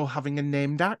any show having a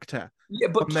named actor. Yeah,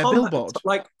 but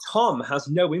Tom has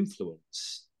no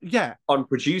influence. Yeah, on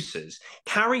producers.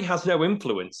 Carrie has no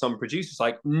influence on producers.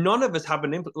 Like, none of us have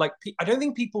an influence. Like, I don't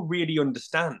think people really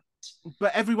understand.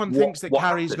 But everyone thinks that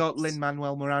Carrie's got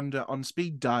Lin-Manuel Miranda on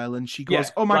speed dial, and she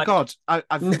goes, "Oh my god,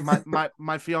 I've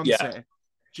my fiance." Do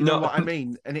you know what I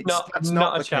mean? And that's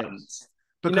not a chance.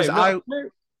 Because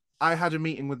I had a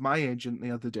meeting with my agent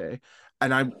the other day,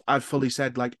 and I fully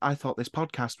said, like, I thought this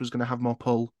podcast was going to have more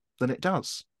pull than it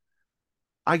does.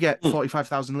 I get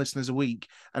 45,000 listeners a week,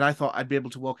 and I thought I'd be able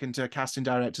to walk into a casting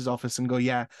director's office and go,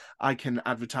 yeah, I can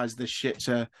advertise this shit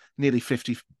to nearly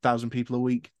 50,000 people a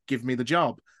week. Give me the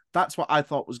job. That's what I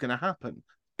thought was going to happen.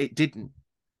 It didn't.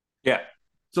 Yeah.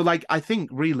 So, like, I think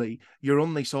really you're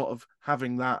only sort of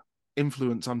having that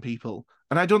influence on people.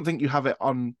 And I don't think you have it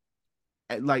on,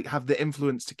 like, have the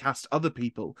influence to cast other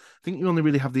people. I think you only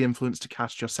really have the influence to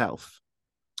cast yourself.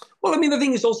 Well, I mean, the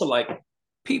thing is also, like,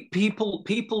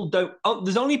 people don't.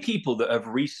 There's only people that have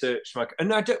researched my.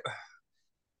 And I don't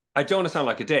want to sound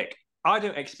like a dick. I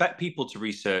don't expect people to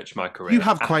research my career. You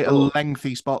have quite a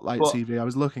lengthy Spotlight CV. I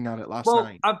was looking at it last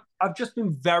night. I've just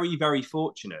been very, very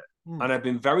fortunate, and I've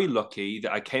been very lucky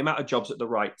that I came out of jobs at the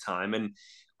right time, and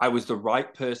I was the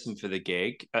right person for the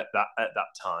gig at that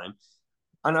time.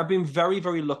 And I've been very,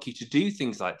 very lucky to do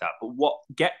things like that. But what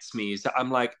gets me is that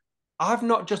I'm like, I've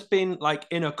not just been like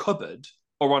in a cupboard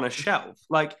or on a shelf.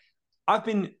 Like, I've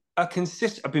been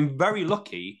very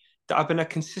lucky that I've been a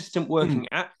consistent working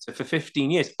actor for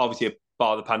 15 years, obviously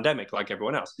bar the pandemic, like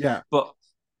everyone else. Yeah. But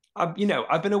I've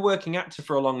been a working actor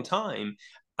for a long time.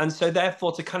 And so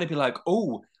therefore to kind of be like,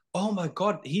 oh my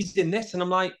God, he's in this. And I'm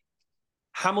like,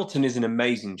 Hamilton is an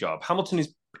amazing job. Hamilton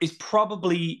is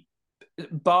probably,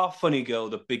 bar Funny Girl,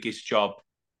 the biggest job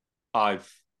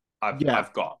I've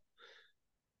got.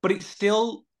 But it's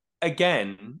still,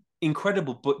 again,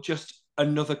 incredible, but just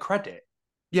another credit.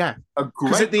 Yeah,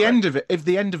 because at the end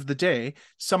of the day,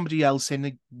 somebody else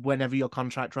whenever your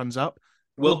contract runs up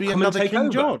will be another King over.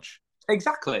 George.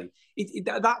 Exactly.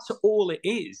 That's all it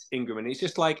is, Ingram. And it's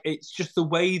just like, it's just the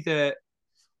way that,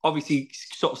 obviously,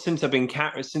 sort of since I've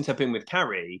been with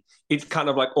Carrie, it's kind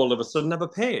of like all of a sudden I've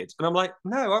appeared, and I'm like,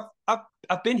 no,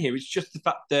 I've been here. It's just the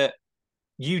fact that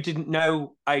you didn't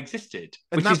know I existed,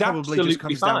 and which that is probably just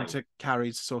comes fine. down to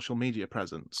Carrie's social media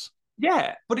presence.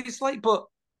 Yeah, but it's like,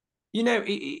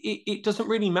 it doesn't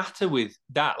really matter with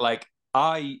that. Like,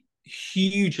 I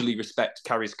hugely respect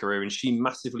Carrie's career, and she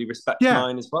massively respects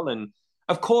mine as well. And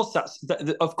of course,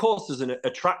 there's an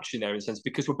attraction there in a sense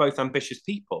because we're both ambitious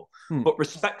people, but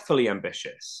respectfully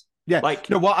ambitious. Yeah, like,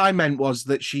 no, what I meant was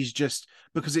that she's just,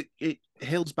 because it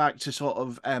hills back to sort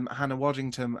of Hannah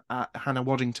Waddington at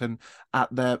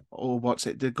the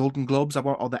Golden Globes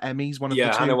or the Emmys, one of the two.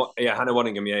 Hannah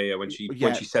Waddingham, when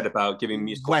she said about giving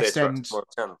musical West End more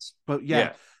chance. But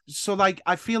so like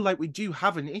I feel like we do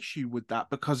have an issue with that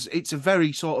because it's a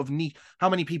very sort of neat. How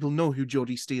many people know who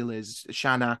Jodie Steele is,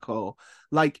 Shanak, or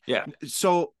like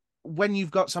so when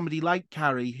you've got somebody like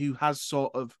Carrie who has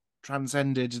sort of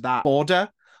transcended that border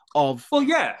of, well,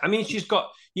 yeah, I mean, she's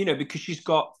got, because she's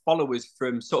got followers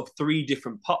from sort of three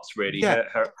different pots, really. Yeah.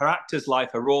 Her actor's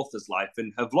life, her author's life,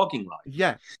 and her vlogging life.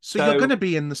 Yeah. So you're going to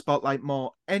be in the spotlight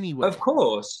more anyway. Of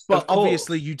course. But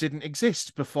obviously you didn't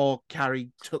exist before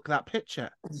Carrie took that picture.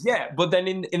 Yeah, but then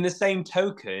in the same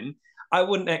token, I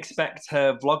wouldn't expect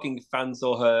her vlogging fans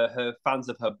or her fans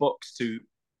of her books to,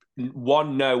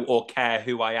 one, know or care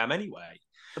who I am anyway.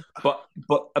 But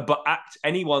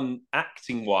anyone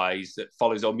acting wise that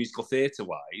follows or musical theatre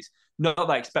wise, not that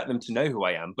I expect them to know who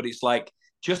I am, but it's like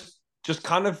just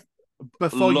kind of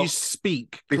before you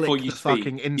speak, click the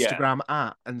fucking Instagram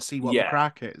at and see what the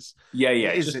crack is. Yeah.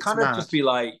 It's mad. Just be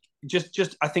like,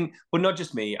 just I think, well, not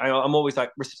just me. I'm always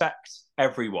like, respect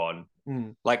everyone.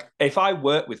 Like, if I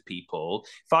work with people,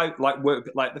 if I work,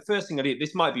 the first thing I do,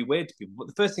 this might be weird to people, but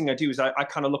the first thing I do is I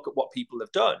kind of look at what people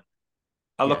have done.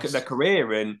 I look at their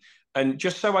career and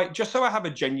just so I have a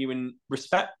genuine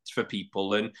respect for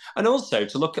people and also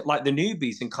to look at like the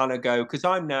newbies and kind of go, because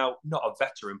I'm now not a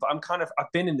veteran, but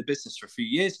I've been in the business for a few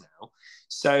years now.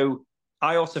 So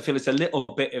I also feel it's a little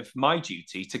bit of my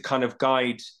duty to kind of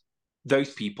guide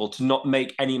those people to not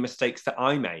make any mistakes that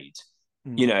I made,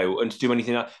 and to do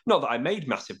anything. Not that I made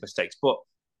massive mistakes, but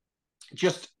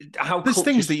just how there's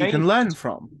things that you can learn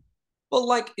from. Well,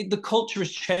 like the culture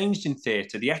has changed in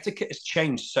theatre. The etiquette has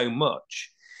changed so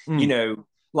much,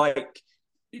 like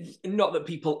not that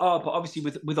people are, but obviously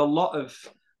with a lot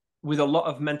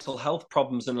of mental health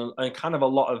problems and kind of a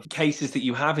lot of cases that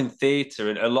you have in theatre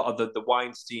and a lot of the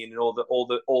Weinstein and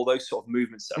all those sort of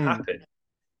movements that have happened,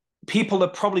 people are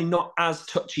probably not as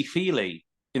touchy-feely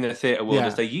in the theatre world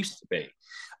as they used to be.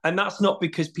 And that's not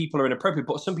because people are inappropriate,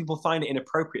 but some people find it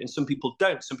inappropriate and some people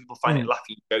don't. Some people find it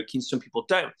laughing, joking, some people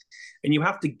don't. And you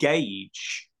have to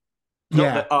gauge,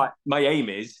 not that my aim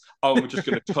is, I'm just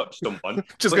going to touch someone.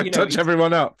 Just going to touch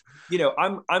everyone up.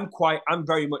 I'm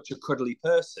very much a cuddly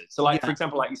person. So for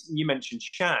example, like you mentioned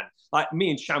Shan, like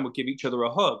me and Shan would give each other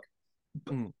a hug.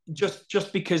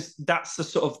 just because that's the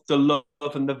sort of the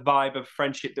love and the vibe of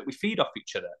friendship that we feed off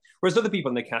each other. Whereas other people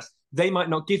in the cast, they might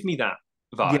not give me that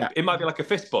vibe. Yeah. It might be like a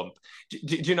fist bump.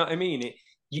 Do you know what I mean?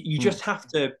 You just have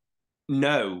to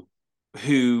know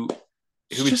who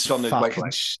is just on the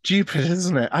fucking stupid,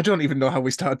 isn't it? I don't even know how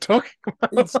we started talking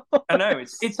about I know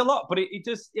it's a lot, but it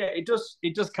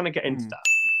does kind of get into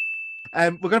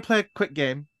that. We're gonna play a quick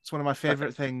game. It's one of my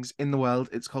favorite things in the world.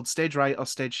 It's called Stage Right or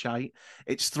Stage Shite.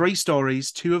 It's 3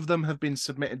 stories. 2 of them have been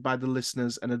submitted by the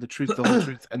listeners and are the truth, the whole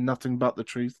truth, and nothing but the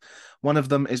truth. One of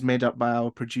them is made up by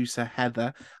our producer,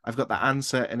 Heather. I've got the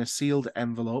answer in a sealed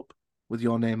envelope with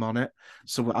your name on it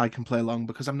so I can play along,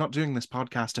 because I'm not doing this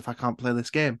podcast if I can't play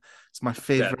this game. It's my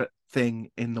favorite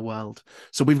thing in the world.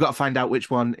 So we've got to find out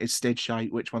which one is Stage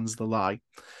Shite, which one's the lie.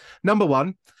 Number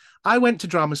 1. I went to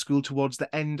drama school towards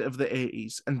the end of the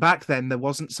 80s, and back then there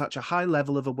wasn't such a high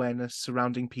level of awareness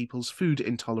surrounding people's food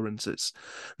intolerances.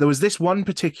 There was this one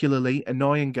particularly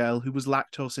annoying girl who was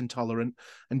lactose intolerant,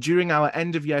 and during our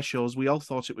end-of-year shows, we all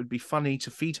thought it would be funny to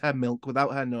feed her milk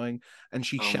without her knowing, and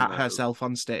she shat herself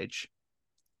on stage.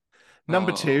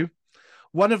 Number 2.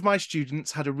 One of my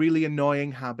students had a really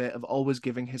annoying habit of always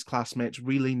giving his classmates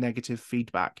really negative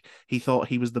feedback. He thought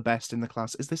he was the best in the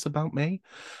class. Is this about me?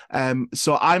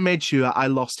 So I made sure I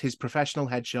lost his professional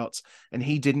headshots and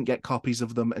he didn't get copies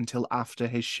of them until after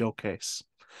his showcase.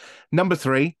 Number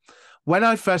 3. When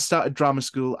I first started drama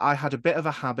school, I had a bit of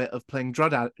a habit of playing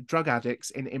drug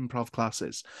addicts in improv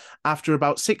classes. After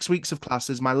about 6 weeks of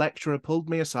classes, my lecturer pulled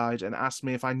me aside and asked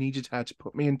me if I needed her to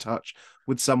put me in touch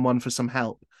with someone for some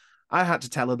help. I had to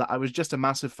tell her that I was just a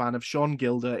massive fan of Sean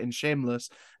Gilder in Shameless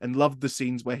and loved the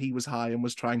scenes where he was high and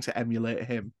was trying to emulate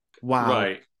him. Wow.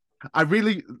 Right.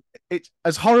 It's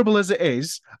as horrible as it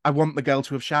is, I want the girl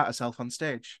to have shat herself on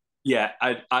stage. Yeah,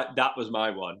 I that was my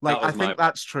one. I think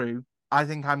that's true. I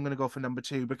think I'm going to go for number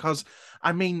 2 because,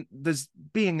 I mean, there's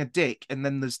being a dick and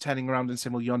then there's turning around and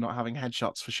saying, well, you're not having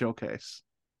headshots for showcase.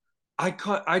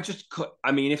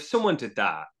 I mean, if someone did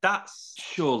that, that's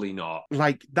surely not.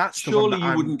 Like, that's the surely one that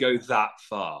you wouldn't go that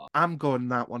far. I'm going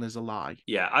that one as a lie.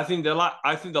 Yeah, I think the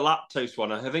lactose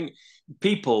one, I think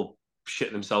people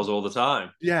shit themselves all the time.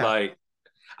 Yeah.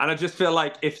 And I just feel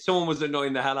like if someone was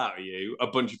annoying the hell out of you, a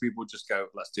bunch of people would just go,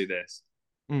 let's do this.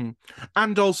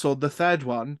 And also the third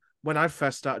one, when I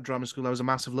first started drama school, I was a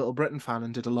massive Little Britain fan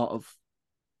and did a lot of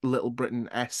Little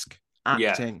Britain-esque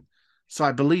acting. Yeah. So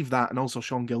I believe that, and also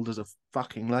Sean Gilder's a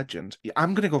fucking legend.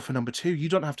 I'm going to go for number 2. You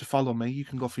don't have to follow me. You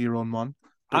can go for your own one.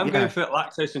 I'm going for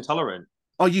lactose intolerant.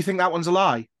 Oh, you think that one's a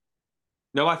lie?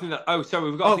 No, I think that... Oh,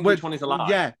 sorry, we've got to think which one is a lie.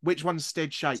 Yeah, which one's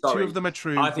stage shite? Sorry. 2 of them are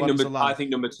true, I think one's a lie. I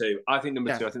think number 2. I think the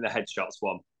headshots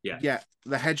one. Yeah. Yeah,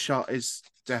 the headshot is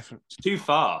definitely... It's too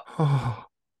far. Oh,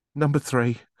 number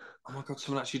 3. Oh my God,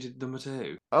 someone actually did number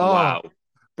 2. Oh, wow.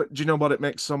 But do you know what? It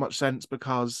makes so much sense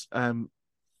because...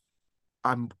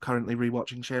 I'm currently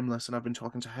rewatching Shameless and I've been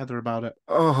talking to Heather about it.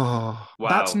 Oh, wow.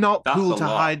 That's not cool to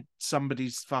hide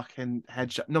somebody's fucking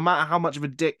headshot. No matter how much of a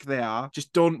dick they are,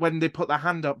 just don't, when they put their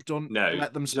hand up, don't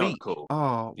let them speak. Not cool.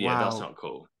 Oh, yeah, wow. That's not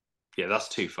cool. Yeah, that's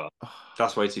too far.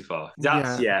 That's way too far.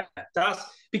 That's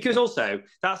because also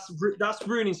that's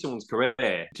ruining someone's career.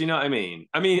 Do you know what I mean?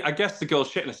 I guess the girl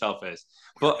shitting herself is,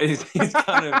 but it's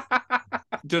kind of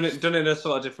done it in a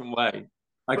sort of different way,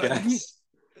 I guess.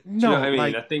 No, do you know what I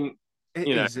mean? I think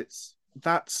it's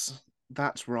that's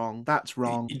wrong. That's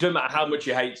wrong. It doesn't matter how much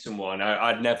you hate someone.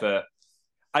 I'd never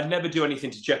do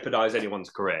anything to jeopardize anyone's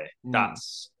career.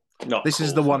 That's not. This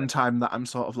is the one time that I'm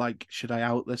sort of like, should I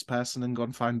out this person and go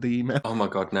and find the email? Oh my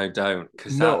God, no, don't,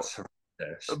 because that's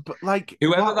horrendous. But like,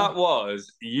 whoever that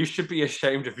was, you should be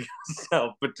ashamed of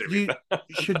yourself for doing that.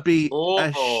 You should be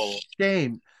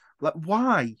ashamed. Like,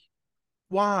 why?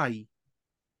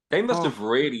 They must have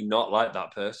really not liked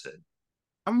that person.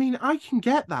 I mean, I can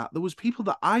get that. There was people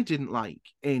that I didn't like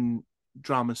in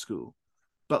drama school,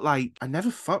 but like, I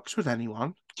never fucked with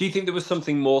anyone. Do you think there was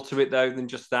something more to it though than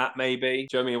just that? Maybe.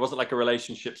 Do you know what I mean? It wasn't like a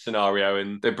relationship scenario,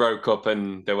 and they broke up,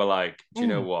 and they were like, "Do you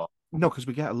know what?" No, because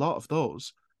we get a lot of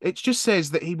those. It just says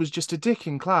that he was just a dick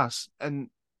in class, and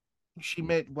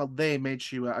they made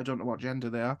sure. I don't know what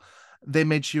gender they are. They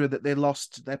made sure that they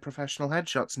lost their professional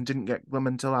headshots and didn't get them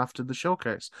until after the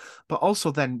showcase. But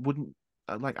also, then wouldn't.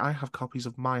 Like, I have copies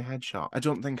of my headshot.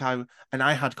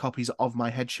 I had copies of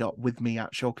my headshot with me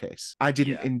at showcase. I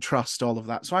didn't entrust all of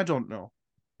that, so I don't know.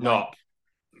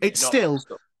 It's still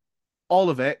all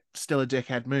of it. Still a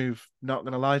dickhead move. Not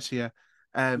gonna lie to you.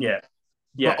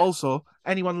 But also,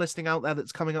 anyone listening out there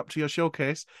that's coming up to your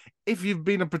showcase, if you've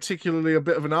been a bit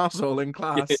of an arsehole in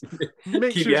class,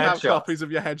 make sure you have copies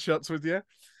of your headshots with you.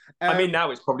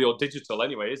 Now it's probably all digital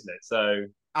anyway, isn't it? So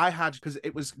I had, because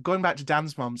it was going back to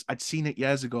Dance Moms, I'd seen it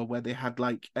years ago where they had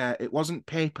like, it wasn't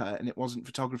paper and it wasn't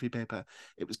photography paper.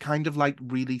 It was kind of like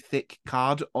really thick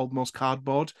card, almost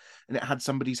cardboard. And it had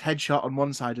somebody's headshot on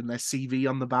one side and their CV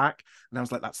on the back. And I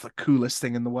was like, that's the coolest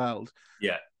thing in the world.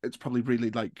 Yeah. It's probably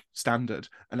really like standard.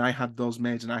 And I had those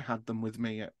made and I had them with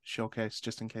me at Showcase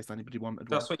just in case anybody wanted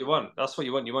one. That's what you want. That's what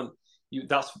you want.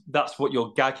 That's what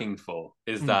you're gagging for,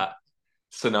 is that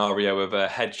scenario of a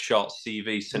headshot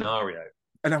CV scenario.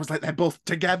 And I was like, they're both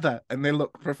together and they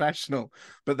look professional.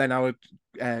 But then our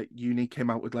uni came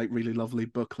out with like really lovely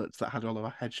booklets that had all of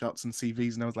our headshots and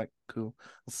CVs. And I was like, cool,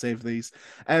 I'll save these.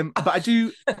 But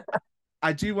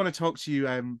I do want to talk to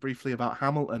you briefly about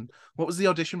Hamilton. What was the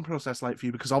audition process like for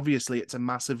you? Because obviously it's a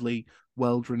massively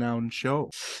world-renowned show.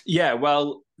 Yeah,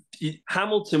 well,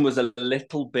 Hamilton was a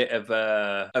little bit of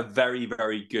a very,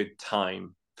 very good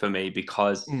time for me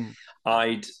because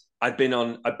I'd been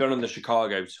on the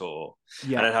Chicago tour,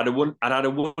 and I'd had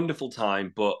a wonderful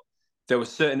time, but there were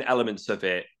certain elements of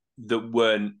it that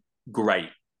weren't great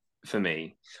for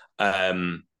me. I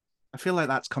feel like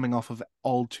that's coming off of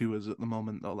all tours at the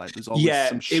moment, though. Like, there's always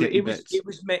some shitty bits.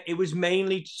 It was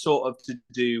mainly sort of to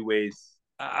do with.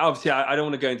 Obviously, I don't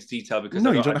want to go into detail because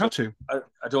you don't have to. I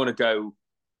don't want to go,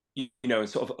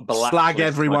 sort of slag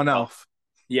everyone off.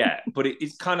 Yeah, but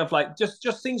it's kind of like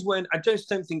just things weren't. I just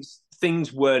don't think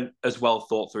things weren't as well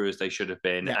thought through as they should have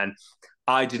been, and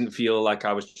I didn't feel like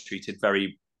I was treated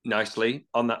very nicely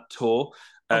on that tour.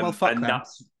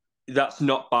 That's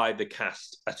not by the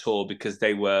cast at all, because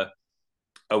they were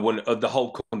the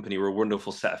whole company were a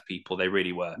wonderful set of people. They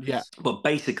really were. Yeah. But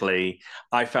basically,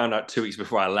 I found out 2 weeks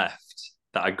before I left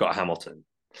that I got Hamilton.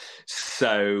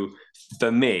 So for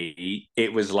me,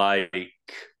 it was like,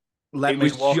 let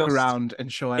me walk around and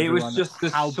show everyone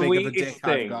how big of a dick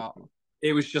I've got.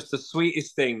 It was just the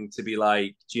sweetest thing to be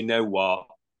like, do you know what?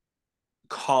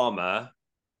 Karma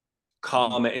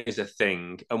is a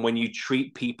thing. And when you don't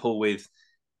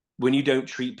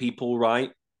treat people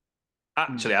right,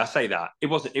 actually, I say that it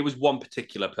was one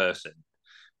particular person,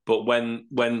 but when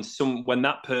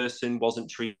that person wasn't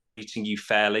treating you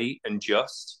fairly and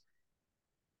just,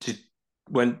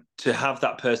 to have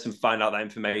that person find out that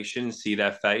information and see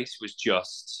their face was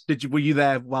just. Were you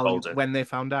there when they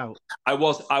found out? I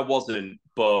wasn't,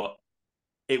 but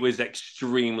it was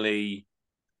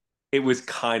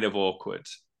kind of awkward,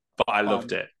 but I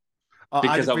loved it.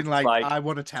 Because I was like, I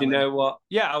want to tell you know what?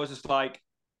 Yeah, I was just like,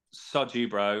 sod you,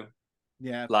 bro.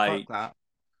 Yeah, like fuck that.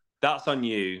 That's on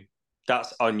you.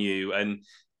 That's on you. And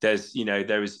there's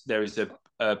there is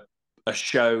a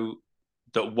show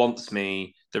that wants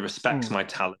me, that respects my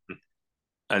talent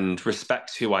and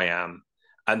respects who I am.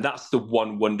 And that's the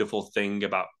one wonderful thing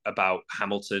about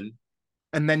Hamilton.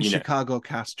 And then Chicago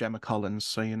cast Gemma Collins,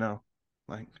 so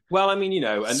like. Well, I mean,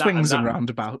 and swings and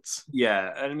roundabouts.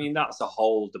 Yeah, and I mean that's a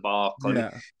whole debacle.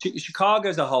 Yeah.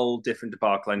 Chicago's a whole different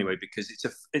debacle anyway, because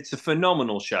it's a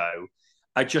phenomenal show.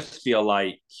 I just feel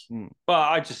like,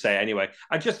 I just say anyway.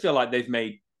 I just feel like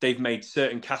they've made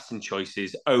certain casting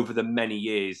choices over the many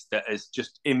years that has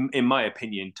just, in my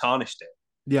opinion, tarnished it.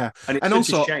 Yeah, and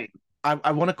also, a shame.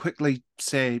 I want to quickly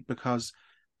say, because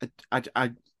I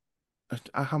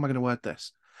how am I going to word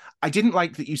this? I didn't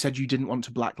like that you said you didn't want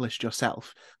to blacklist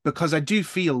yourself, because I do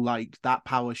feel like that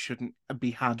power shouldn't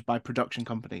be had by production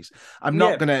companies. I'm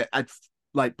not going to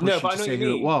push you to say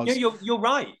who it was. Yeah, you're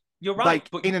right. You're right. Like,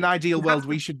 but in an ideal world,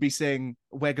 we should be saying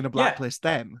we're going to blacklist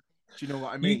them. Do you know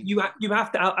what I mean? You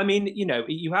have to. I mean,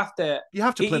 you have to. You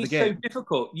have to play the game. It's so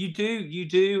difficult. You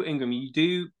do, Ingram. You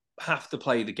do have to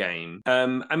play the game.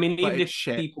 I mean, even if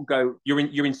people go,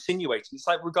 you're insinuating. It's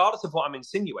like, regardless of what I'm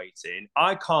insinuating,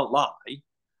 I can't lie.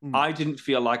 I didn't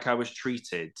feel like I was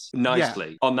treated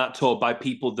nicely on that tour by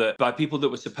people that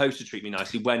were supposed to treat me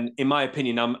nicely. When, in my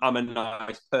opinion, I'm a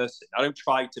nice person. I don't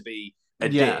try to be a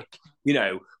dick,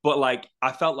 but like,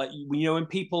 I felt like, when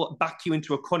people back you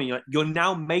into a corner, you're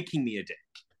now making me a dick,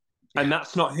 and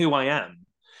that's not who I am,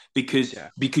 because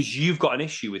you've got an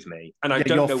issue with me, and I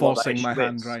don't know what that issue is. You're forcing my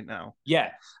hand right now.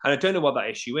 Yeah, and I don't know what that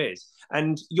issue is.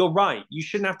 And you're right. You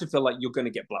shouldn't have to feel like you're going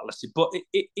to get blacklisted, but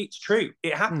it's true.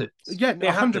 It happens. Yeah,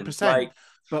 100%.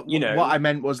 But what I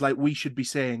meant was, like, we should be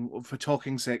saying, for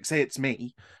talking's sake, say it's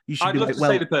me. You should be like,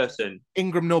 say the person.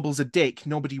 Ingram Noble's a dick.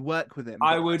 Nobody work with him.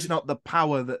 It's not the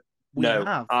power that we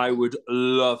have. I would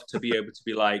love to be able to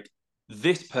be like,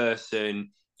 this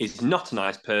person is not a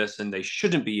nice person. They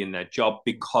shouldn't be in their job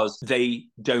because they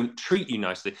don't treat you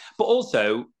nicely. But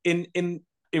also, in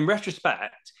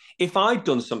retrospect, if I'd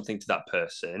done something to that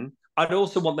person, I'd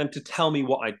also want them to tell me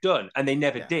what I'd done, and they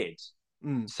never did.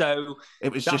 So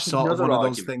it was just sort of one of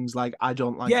those things, like, I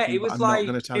don't like you, but I'm not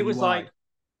going to tell you why.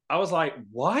 I was like,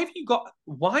 why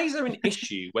is there an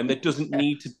issue when there doesn't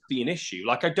need to be an issue?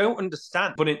 Like, I don't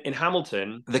understand. But in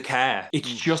Hamilton, the care,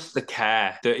 it's just the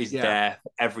care that is there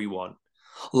for everyone.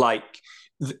 Like,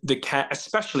 the care,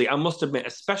 especially, I must admit,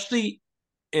 especially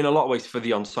in a lot of ways for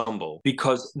the ensemble,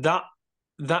 because that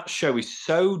show is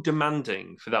so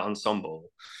demanding for that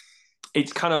ensemble.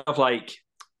 It's kind of like,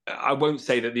 I won't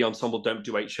say that the ensemble don't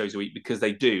do 8 shows a week, because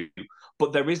they do,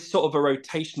 but there is sort of a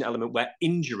rotation element where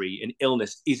injury and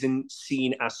illness isn't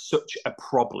seen as such a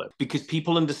problem, because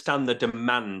people understand the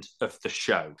demand of the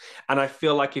show. And I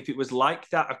feel like if it was like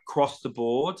that across the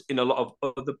board in a lot of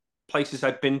other places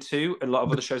I've been to, and a lot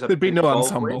of other shows I've there'd be no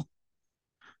ensemble with,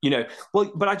 you know,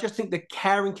 well, but I just think the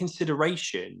care and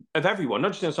consideration of everyone, not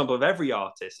just the ensemble, of every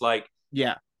artist, like,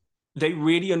 they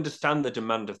really understand the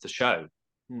demand of the show.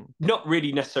 Not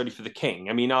really necessarily for the king.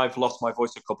 I mean, I've lost my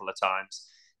voice a couple of times,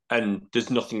 and there's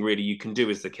nothing really you can do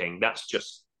as the king. That's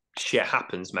just shit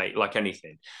happens, mate, like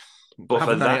anything. But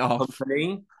for that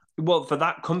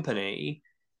company,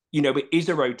 you know, it is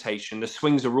a rotation. The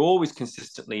swings are always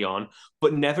consistently on,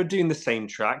 but never doing the same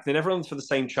track. They're never on for the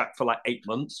same track for like 8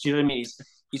 months. Do you know what I mean?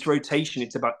 It's rotation.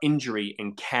 It's about injury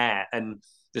and care. And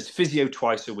there's physio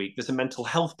twice a week. There's a mental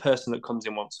health person that comes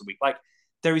in once a week. Like,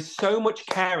 there is so much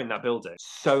care in that building,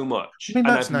 so much. I mean,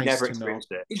 that's and I've nice never to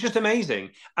experienced know. it. It's just amazing.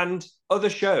 And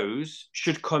other shows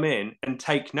should come in and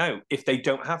take note if they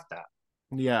don't have that.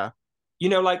 Yeah. You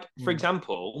know, like, for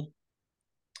example,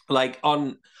 like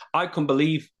I couldn't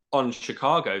believe on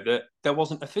Chicago that there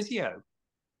wasn't a physio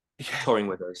touring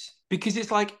with us, because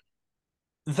it's like,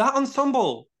 that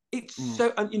ensemble, it's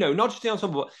so, you know, not just the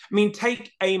ensemble, but, I mean,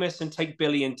 take Amos and take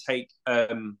Billy and take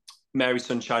Mary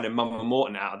Sunshine and Mama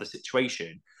Morton out of the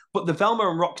situation, but the Velma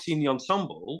and Roxy in the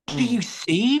ensemble, do you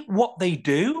see what they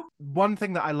do? One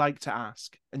thing that I like to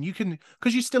ask, and you can,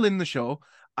 because you're still in the show,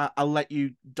 I'll let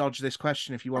you dodge this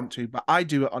question if you want to, but I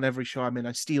do it on every show I'm in.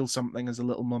 I steal something as a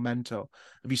little memento.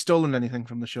 Have you stolen anything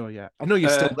from the show yet? I know you're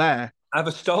still there. Have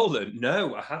I stolen?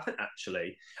 No, I haven't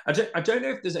actually. I don't know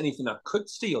if there's anything I could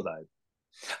steal though.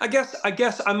 I guess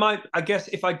I might. I guess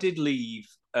if I did leave,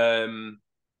 because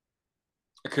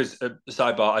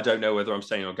sidebar, I don't know whether I'm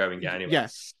staying or going yet anyway.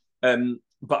 Yes. But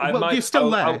I might. You're still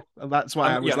there. That's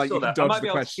why I was like, you can dodge the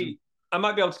question. I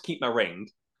might be able to keep my ring.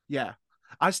 Yeah,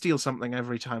 I steal something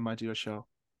every time I do a show.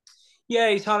 Yeah,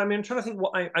 it's hard. I mean, I'm trying to think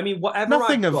what I mean, whatever.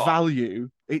 Nothing of value.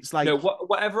 It's like, no,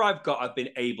 whatever I've got, I've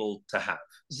been able to have.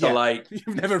 So like,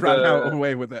 you've never ran out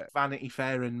away with it. Vanity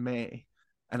Fair in May.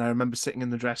 And I remember sitting in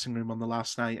the dressing room on the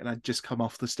last night, and I'd just come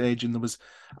off the stage, and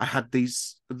I had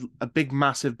a big,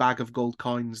 massive bag of gold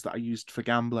coins that I used for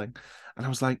gambling. And I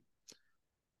was like,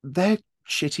 they're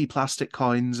shitty plastic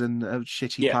coins and a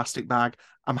shitty plastic bag.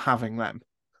 I'm having them.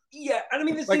 Yeah. And I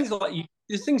mean, there's things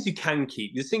there's things you can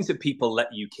keep. There's things that people let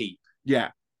you keep.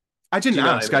 Yeah. I didn't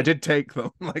ask. I did take them.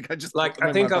 Like, I just, like,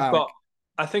 I think I've got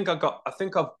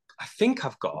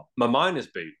my miner's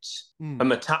boots and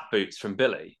my tap boots from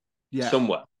Billy. Yeah.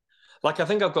 Somewhere. Like, I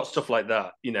think I've got stuff like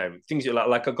that, you know, things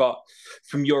like I got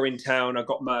from You're in Town. I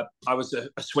was a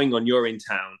swing on You're in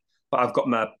Town, but I've got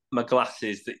my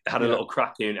glasses that had a little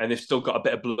crack in, and they've still got a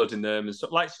bit of blood in them and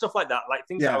stuff like that. Like,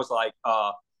 things that I was like,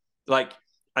 like,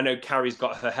 I know Carrie's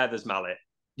got her Heather's mallet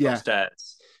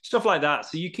upstairs, stuff like that.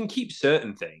 So you can keep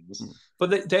certain things,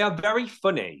 but they are very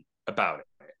funny about it.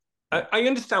 I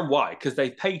understand why, because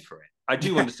they paid for it. I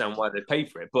do understand why they paid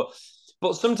for it, but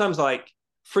sometimes, like,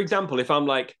 for example, if I'm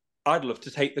like, I'd love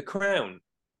to take the crown,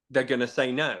 they're going to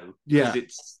say no. Because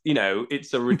it's, you know,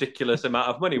 it's a ridiculous amount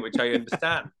of money, which I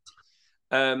understand.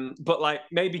 But like,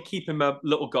 maybe keeping my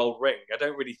little gold ring, I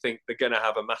don't really think they're going to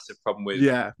have a massive problem with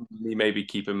me maybe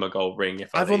keeping my gold ring.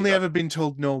 I've only ever been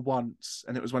told no once,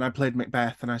 and it was when I played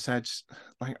Macbeth, and I said,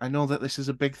 like, I know that this is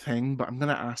a big thing, but I'm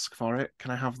going to ask for it. Can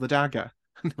I have the dagger?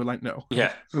 And they were like, no.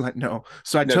 Yeah. They were like, no.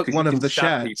 So I took one of the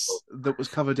shirts that was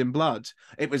covered in blood.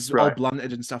 It was all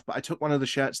blunted and stuff, but I took one of the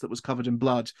shirts that was covered in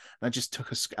blood, and I just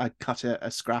I cut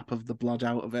a scrap of the blood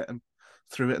out of it and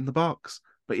threw it in the box.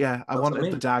 But yeah, I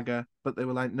wanted the dagger, but they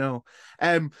were like, no.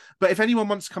 But if anyone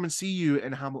wants to come and see you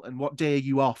in Hamilton, what day are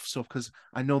you off? So, because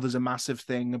I know there's a massive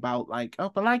thing about like,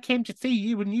 oh, but I came to see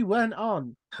you and you weren't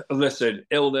on. Listen,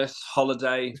 illness,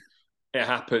 holiday, it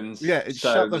happens. Yeah,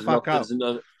 shut the fuck up.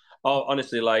 Oh,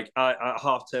 honestly, like, I at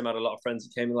half term, I had a lot of friends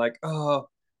that came and like, oh,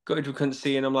 good, we couldn't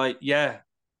see you. And I'm like, yeah,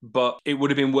 but it would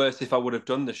have been worse if I would have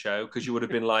done the show, because you would have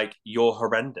been like, you're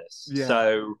horrendous. Yeah.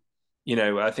 So, you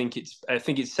know, I think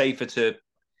it's safer to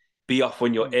be off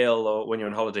when you're ill or when you're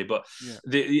on holiday. But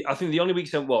I think the only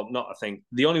weeks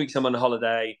the only weeks I'm on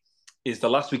holiday is the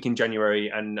last week in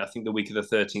January, and I think the week of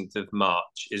the 13th of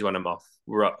March is when I'm off.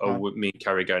 Me and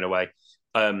Carrie going away.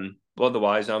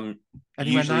 Otherwise, I'm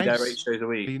Anywhere usually there nice? 8 days a Are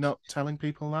week. you not telling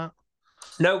people that?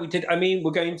 No, we did. I mean,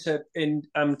 we're going to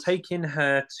I'm taking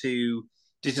her to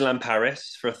Disneyland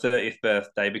Paris for a 30th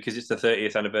birthday because it's the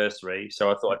 30th anniversary.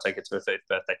 So I thought I'd take her to her 30th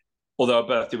birthday. Although her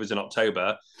birthday was in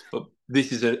October, but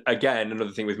this is again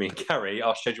another thing with me and Carrie.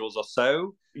 Our schedules are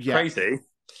so crazy.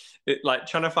 Like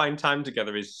trying to find time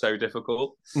together is so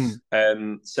difficult.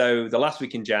 So the last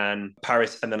week in Jan,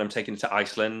 Paris, and then I'm taking her to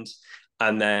Iceland,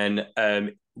 and then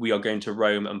we are going to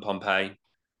Rome and Pompeii.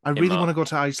 I really want to go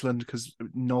to Iceland because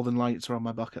Northern Lights are on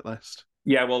my bucket list.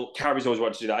 Yeah, well, Carrie's always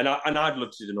wanted to do that, and I'd love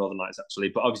to do the Northern Lights actually,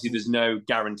 but obviously there's no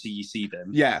guarantee you see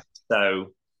them. Yeah.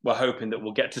 So we're hoping that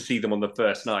we'll get to see them on the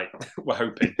first night. We're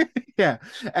hoping. Yeah.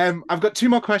 I've got 2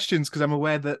 more questions because I'm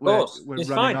aware that we're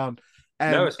running on.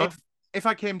 No, it's fine. If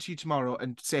I came to you tomorrow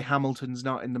and say Hamilton's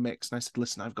not in the mix, and I said,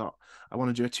 listen, I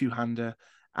want to do a 2-hander,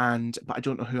 but I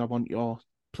don't know who I want your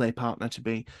play partner to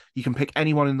be. You can pick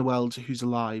anyone in the world who's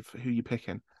alive. Who are you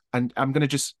picking? And I'm going to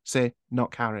just say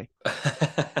not Carrie.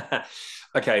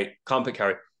 Okay, can't pick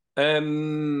Carrie.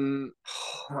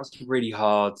 That's really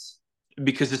hard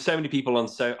because there's so many people on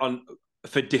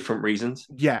for different reasons.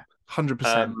 Yeah,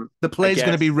 100%. The play's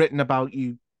going to be written about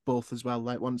you both as well.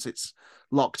 Like once it's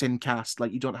locked in cast,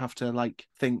 like you don't have to like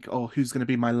think, oh, who's going to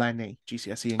be my Lenny?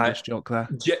 GCSE English joke there.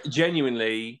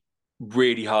 Genuinely,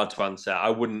 really hard to answer. I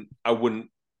wouldn't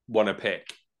want to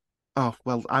pick. Oh,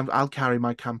 well, I'll carry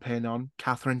my campaign on.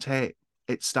 Catherine Tate.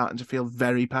 It's starting to feel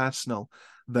very personal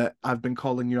that I've been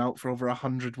calling you out for over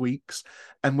 100 weeks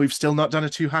and we've still not done a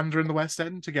 2-hander in the West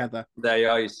End together. There you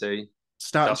are, you see.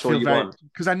 Starting to feel very...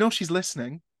 Because I know she's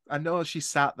listening. I know she's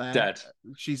sat there. Dead.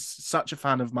 She's such a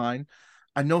fan of mine.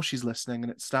 I know she's listening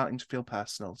and it's starting to feel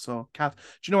personal. So, do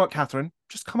you know what, Catherine?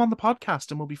 Just come on the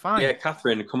podcast and we'll be fine. Yeah,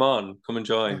 Catherine, come on. Come and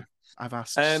join. I've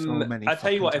asked so many. I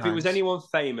tell you what, times. If it was anyone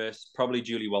famous, probably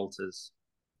Julie Walters.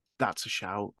 That's a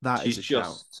shout. She's a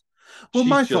shout. Well,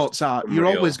 my thoughts are you're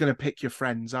always going to pick your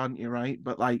friends, aren't you? Right,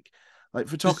 but like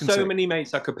for talking, there's so many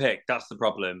mates I could pick. That's the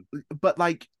problem. But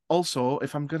like, also,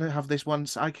 if I'm going to have this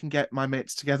once, I can get my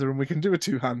mates together and we can do a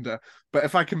 2-hander. But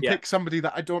if I can pick somebody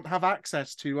that I don't have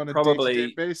access to on a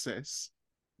day-to-day basis,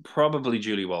 probably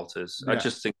Julie Walters. Yeah. I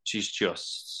just think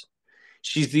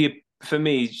for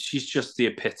me, she's just the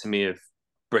epitome of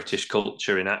British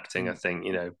culture in acting. I think,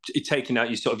 taking out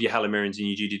your Helen Mirrens and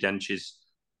your Judi Dench's,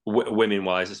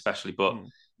 women-wise especially. But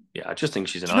yeah, I just think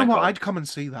she's an icon. You know what? I'd come and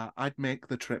see that. I'd make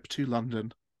the trip to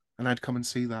London and I'd come and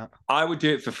see that. I would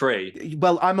do it for free.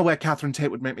 Well, I'm aware Catherine Tate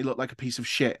would make me look like a piece of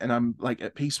shit and I'm like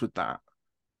at peace with that.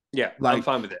 Yeah, I'm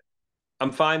fine with it.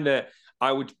 I'm fine that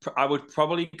I would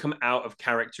probably come out of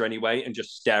character anyway and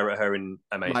just stare at her in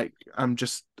amazing. Like I'm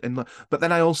just in love. But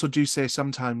then I also do say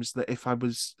sometimes that if I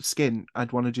was Skin,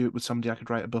 I'd want to do it with somebody I could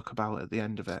write a book about at the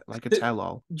end of it, like a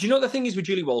tell-all. Do you know what the thing is with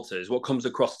Julie Walters? What comes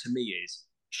across to me is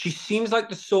she seems like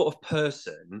the sort of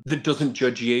person that doesn't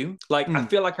judge you. Like I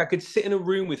feel like I could sit in a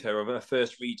room with her of her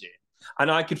first reading and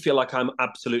I could feel like I'm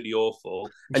absolutely awful.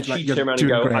 And she'd turn around and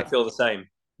go, great. I feel the same.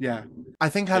 Yeah. I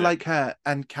think I like her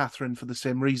and Catherine for the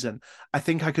same reason. I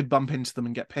think I could bump into them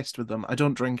and get pissed with them. I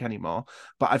don't drink anymore,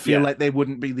 but I feel like they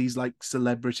wouldn't be these like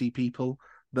celebrity people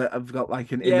that have got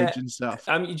like an image and stuff.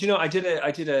 You know, I did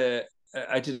a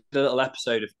little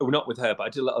episode of, well, not with her, but I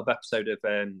did a little episode of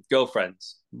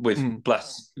Girlfriends with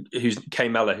Bless, who's Kay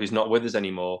Mellor, who's not with us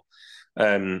anymore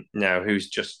now,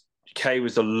 Kay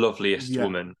was the loveliest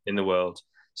woman in the world.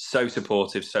 So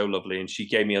supportive, so lovely. And she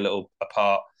gave me a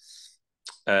part.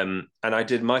 And I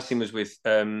did, my scene was with,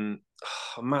 is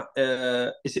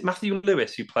it Matthew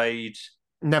Lewis who played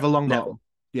Neville Longbottom?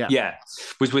 Yeah,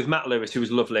 was with Matt Lewis, who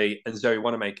was lovely, and Zoe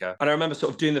Wanamaker. And I remember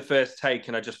sort of doing the first take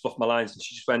and I just fluffed my lines and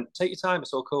she just went, take your time,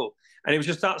 it's all cool. And it was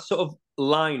just that sort of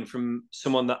line from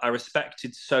someone that I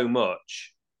respected so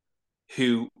much,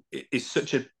 who is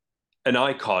such an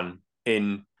icon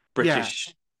in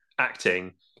British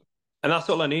acting. And that's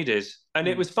all I needed. And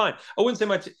it was fine. I wouldn't say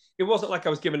it wasn't like I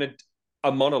was given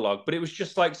a monologue, but it was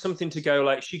just like something to go,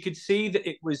 like, she could see that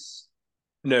it was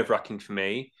nerve-wracking for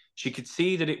me. She could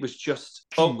see that it was just,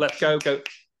 let's go.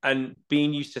 And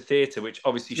being used to theatre, which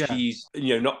obviously she's,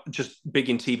 not just big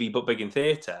in TV, but big in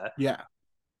theatre. Yeah.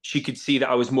 She could see that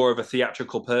I was more of a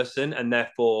theatrical person and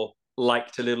therefore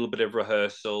liked a little bit of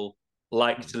rehearsal,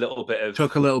 liked a little bit of...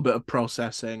 Took a little bit of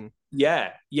processing.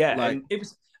 Yeah. Like... And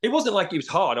it wasn't like it was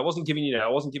hard. I wasn't giving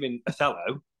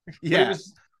Othello. Yeah.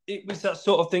 It was that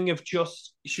sort of thing of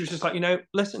just, she was just like,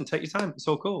 listen, take your time. It's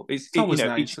all cool. It's nice,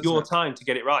 it's your time to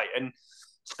get it right.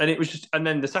 And it was just, and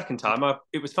then the second time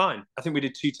it was fine. I think we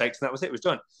did 2 takes and that was it. It was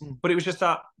done. But it was just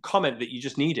that comment that you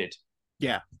just needed.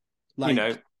 Yeah.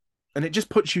 And it just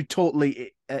puts you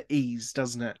totally at ease,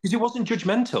 doesn't it? Because it wasn't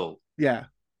judgmental. Yeah.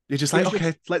 You're just like,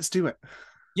 okay, let's do it.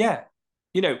 Yeah.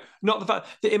 You know, not the fact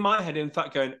that in my head, in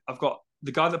fact, going, I've got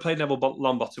the guy that played Neville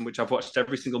Longbottom, which I've watched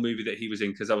every single movie that he was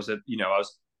in, because I was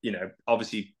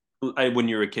obviously when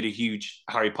you're a kid, a huge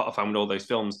Harry Potter fan when all those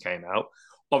films came out.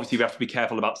 Obviously, you have to be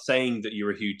careful about saying that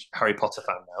you're a huge Harry Potter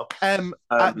fan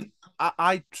now.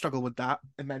 I struggle with that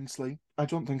immensely. I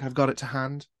don't think I've got it to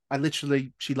hand.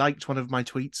 She liked one of my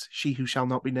tweets, She Who Shall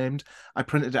Not Be Named. I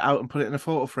printed it out and put it in a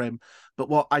photo frame. But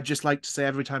what I just like to say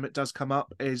every time it does come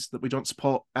up is that we don't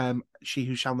support She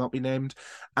Who Shall Not Be Named.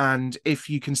 And if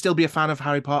you can still be a fan of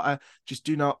Harry Potter, just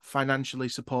do not financially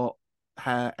support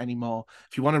her anymore.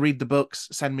 If you want to read the books,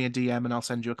 send me a DM and I'll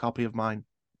send you a copy of mine.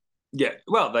 Yeah,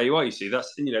 well, there you are. You see,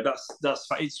 that's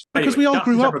it's because we all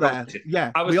grew up there.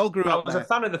 Yeah, we all grew up. I was a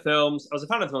fan of the films. I was a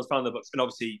fan of the films, fan of the books, and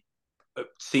obviously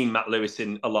seen Matt Lewis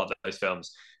in a lot of those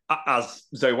films. As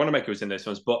Zoe Wanamaker was in those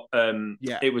films, but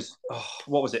it was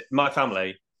what was it? My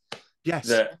Family. Yes,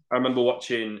 that I remember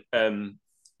watching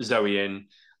Zoe in.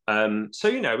 So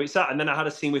it's that, and then I had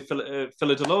a scene with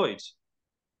Phyllida Lloyd.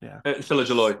 Yeah,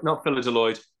 Phyllida Lloyd, not Phyllida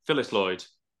Lloyd. Phyllis Lloyd.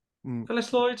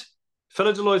 Phyllis Lloyd.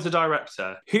 Phyllida Lloyd's the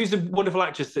director. Who's the wonderful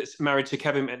actress that's married to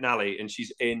Kevin McNally, and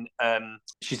she's in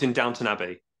Downton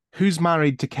Abbey. Who's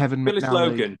married to Kevin Phyllis McNally?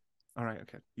 Logan. All right,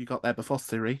 okay. You got there before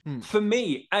theory. For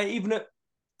me, even at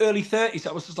early 30s,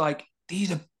 I was just like,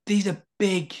 these are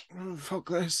big. Fuck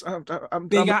this! I'm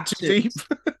big actors. Too deep.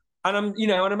 And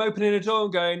I'm opening a door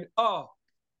and going,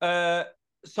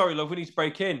 sorry, love, we need to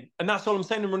break in, and that's all I'm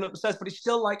saying. And run up the stairs, but it's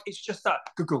still like it's just that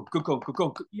go.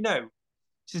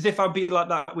 It's as if I'd be like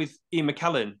that with Ian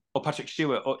McKellen or Patrick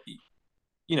Stewart or,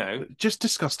 just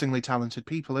disgustingly talented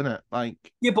people, innit? Like,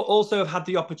 yeah, but also have had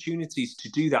the opportunities to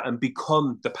do that and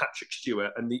become the Patrick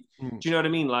Stewart and the. Do you know what I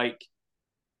mean? Like,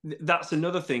 that's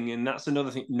another thing, and that's another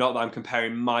thing. Not that I'm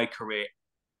comparing my career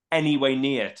anywhere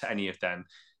near to any of them,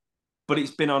 but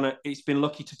it's been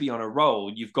lucky to be on a roll.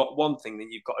 You've got one thing,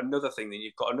 then you've got another thing, then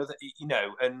you've got another.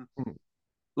 And.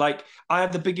 Like, I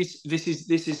had the biggest. This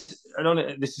is. I don't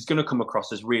know. This is going to come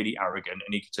across as really arrogant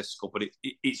and egotistical, but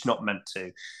it's not meant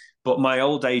to. But my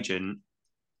old agent,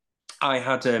 I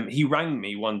had. He rang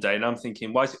me one day, and I'm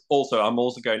thinking, why is it? Also, I'm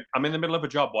going. I'm in the middle of a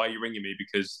job. Why are you ringing me?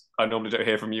 Because I normally don't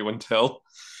hear from you until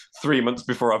 3 months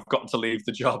before I've got to leave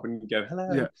the job, and you go,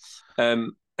 hello. Yeah.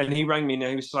 And he rang me, and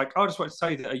he was like, I just want to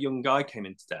say that a young guy came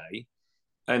in today,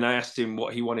 and I asked him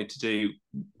what he wanted to do.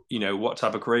 What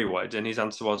type of career he wanted, and his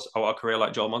answer was, I want a career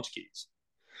like Joel Montague's.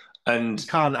 And you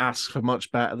can't ask for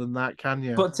much better than that, can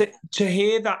you? But to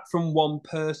hear that from one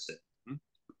person,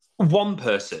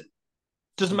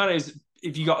 doesn't matter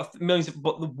if you got millions,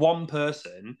 but the one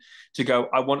person to go,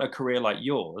 I want a career like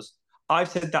yours. I've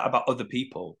said that about other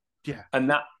people. Yeah.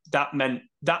 And that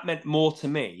meant more to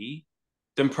me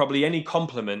than probably any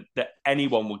compliment that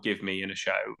anyone would give me in a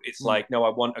show. It's like, no, I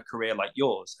want a career like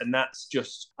yours. And that's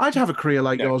just... I'd have a career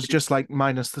like yours, just like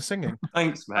minus the singing.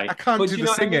 Thanks, mate. I can't do the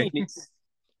singing.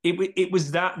 It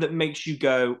was that makes you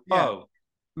go,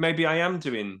 maybe I am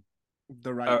doing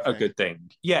the right a good thing.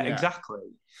 Yeah, exactly.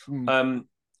 And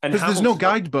because there's no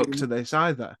guidebook to this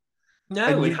either.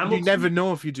 No, and you never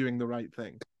know if you're doing the right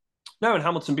thing. No, and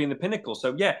Hamilton being the pinnacle.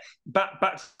 So yeah, back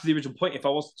to the original point. If I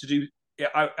was to do...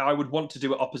 I would want to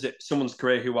do it opposite someone's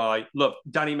career who I love.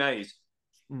 Danny Mays.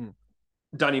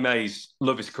 Danny Mays,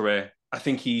 love his career. I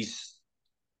think he's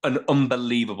an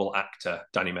unbelievable actor,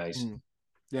 Danny Mays.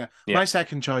 Yeah. My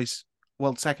second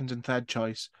and third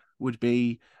choice would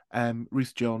be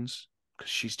Ruth Jones,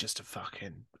 because she's just a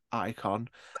fucking icon.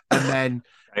 And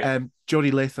then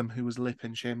Jodie Latham, who was Lip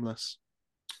in Shameless.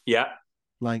 Yeah.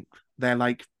 Like, they're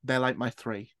like my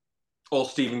three. Or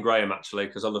Stephen Graham, actually,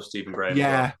 because I love Stephen Graham.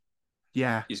 Yeah.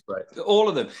 Yeah. He's great. All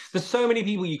of them. There's so many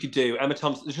people you could do. Emma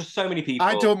Thompson. There's just so many people.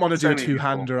 I don't want to do a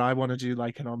two-hander. I want to do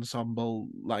like an ensemble,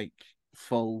 like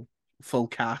full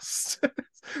cast,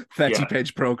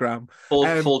 30-page program.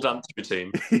 Full dance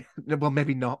routine. Well,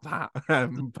 maybe not that.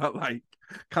 But like,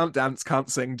 can't dance, can't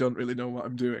sing, don't really know what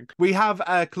I'm doing. We have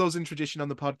a closing tradition on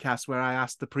the podcast where I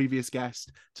ask the previous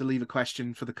guest to leave a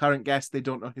question for the current guest. They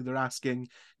don't know who they're asking.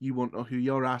 You won't know who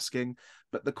you're asking.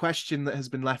 But the question that has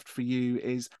been left for you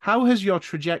is, how has your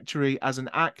trajectory as an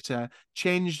actor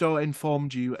changed or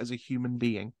informed you as a human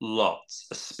being? Lots,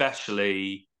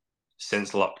 especially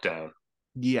since lockdown.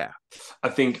 Yeah. I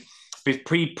think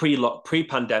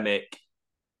pre-pandemic,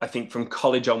 I think from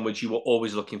college onwards, you were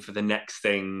always looking for the next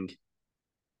thing,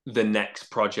 the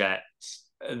next project,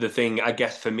 the thing, I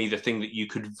guess for me, the thing that you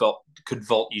could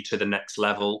vault you to the next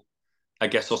level, I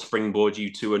guess, or springboard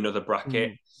you to another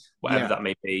bracket, whatever that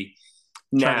may be.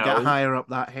 Trying to get Now, higher up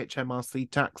that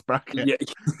HMRC tax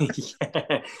bracket.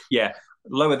 yeah,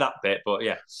 lower that bit, but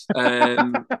yeah.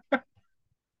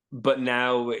 But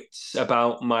now it's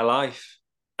about my life,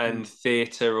 and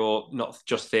theatre, or not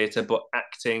just theatre, but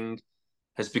acting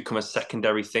has become a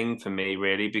secondary thing for me,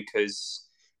 really, because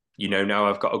now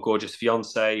I've got a gorgeous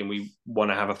fiance and we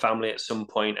want to have a family at some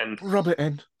point. And rub it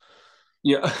in.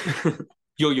 Yeah,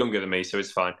 you're younger than me, so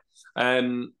it's fine.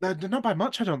 They're not by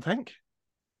much, I don't think.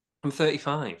 I'm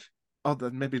 35. Oh,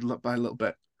 then maybe by a little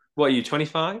bit. What are you,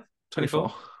 25?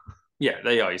 24? Yeah,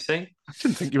 there you are, you see. I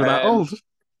didn't think you were that old.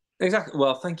 Exactly.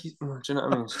 Well, thank you. Do you know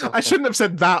what I mean? I shouldn't have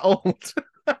said that old.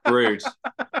 Rude.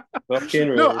 Fucking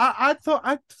rude. No, I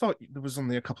thought there was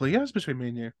only a couple of years between me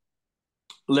and you.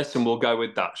 Listen, we'll go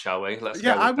with that, shall we? Let's go.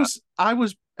 Yeah, I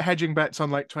was hedging bets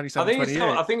on like 27, 28.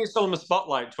 I think it's still on the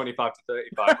spotlight 25 to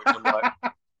 35, which I'm like.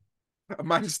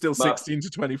 Mine's still 16 to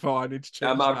 24. I need to change.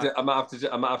 I might have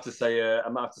to say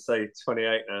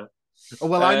 28 now. Oh,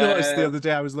 well, I noticed the other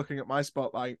day I was looking at my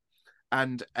spotlight,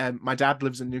 and my dad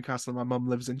lives in Newcastle and my mum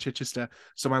lives in Chichester.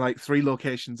 So my like 3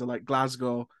 locations are like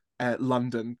Glasgow,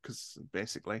 London, because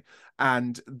basically,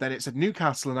 and then it said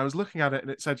Newcastle, and I was looking at it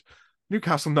and it said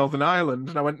Newcastle, Northern Ireland,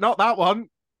 and I went, not that one.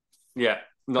 Yeah,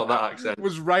 not that accent. It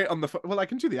was right on the. Well, I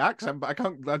can do the accent, but I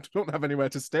don't have anywhere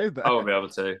to stay there. I won't be able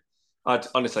to.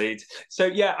 Honestly, so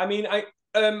yeah. I mean, I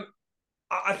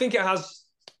think it has.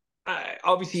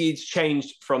 Obviously, it's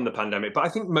changed from the pandemic, but I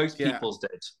think most people's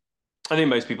did. I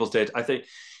think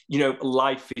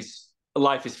life is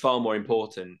far more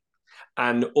important,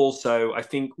 and also I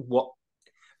think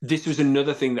this was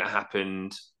another thing that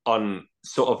happened on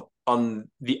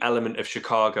the element of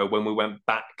Chicago when we went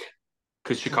back,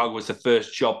 because Chicago was the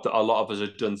first job that a lot of us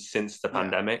had done since the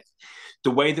pandemic. The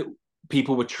way that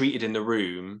people were treated in the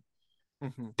room,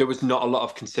 there was not a lot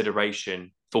of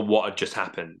consideration for what had just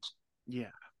happened. Yeah.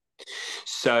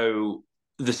 So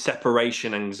the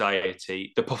separation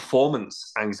anxiety, the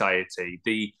performance anxiety,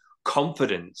 the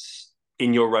confidence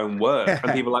in your own work.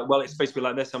 And people are like, well, it's supposed to be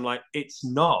like this. I'm like, it's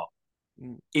not.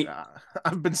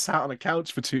 I've been sat on a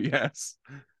couch for 2 years.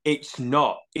 It's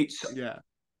not. It's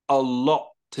a lot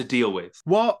to deal with.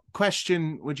 What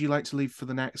question would you like to leave for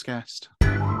the next guest?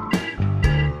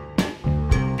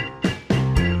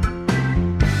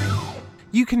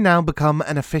 You can now become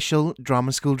an official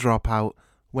Drama School Dropout.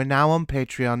 We're now on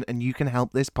Patreon and you can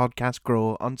help this podcast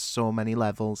grow on so many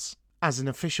levels. As an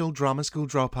official Drama School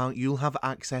Dropout, you'll have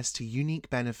access to unique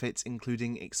benefits,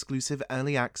 including exclusive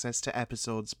early access to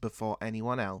episodes before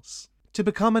anyone else. To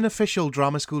become an official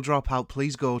Drama School Dropout,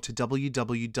 please go to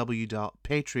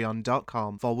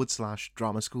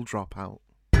www.patreon.com/Drama School Dropout.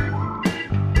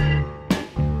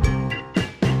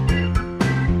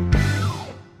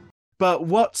 But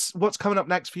what's coming up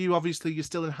next for you? Obviously, you're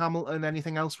still in Hamilton.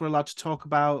 Anything else we're allowed to talk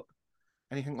about?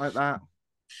 Anything like that?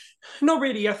 Not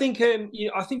really. I think I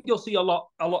think you'll see a lot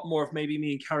more of maybe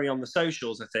me and Carrie on the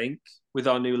socials. I think with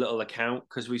our new little account,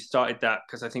 because we started that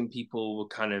because I think people were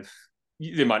kind of.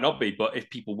 They might not be, but if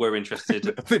people were interested,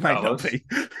 they might not be.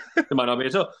 They might not be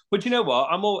at all. But you know what?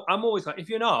 I'm always like, if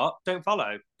you're not, don't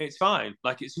follow. It's fine.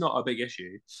 Like, it's not a big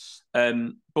issue.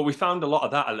 But we found a lot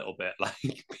of that a little bit.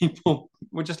 Like, people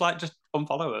were just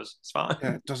unfollow us. It's fine.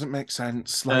 Yeah, it doesn't make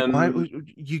sense. Like, why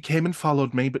you came and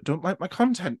followed me, but don't like my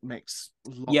content? Makes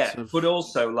lots of. But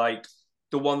also like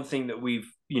the one thing that the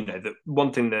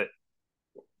one thing that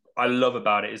I love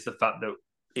about it is the fact that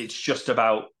it's just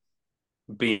about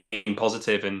being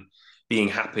positive and being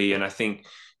happy, and I think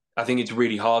it's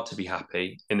really hard to be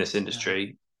happy in this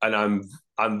industry, and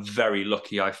I'm very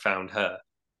lucky I found her.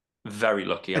 Very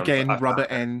lucky. Again, rub it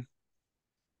in.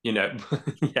 Yeah.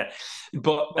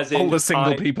 But as all the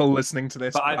single people listening to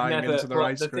this, but I've never. Into their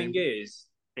ice the cream. thing is,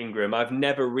 Ingram, I've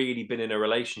never really been in a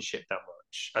relationship that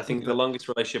much. I think the longest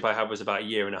relationship I had was about 1.5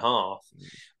 years,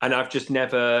 and I've just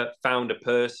never found a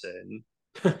person.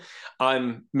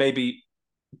 I'm maybe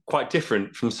quite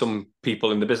different from some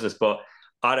people in the business, but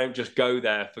I don't just go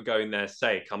there for going their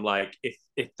sake. I'm like, if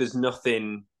there's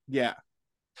nothing,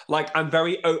 like I'm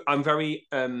very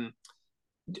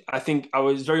I think I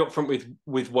was very upfront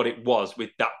with what it was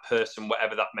with that person,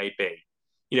 whatever that may be.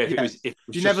 If it was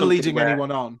you're never leading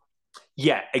anyone on.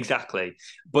 Yeah, exactly.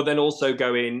 But then also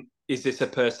going, is this a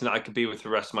person that I could be with for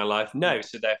the rest of my life? No.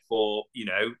 So therefore,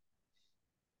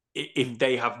 if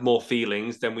they have more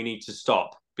feelings, then we need to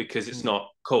stop, because it's not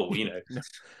cool,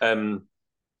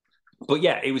 But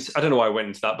yeah, it was. I don't know why I went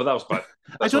into that, but that was quite.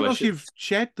 I don't know if you've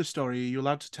shared the story. Are you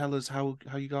allowed to tell us how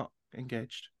you got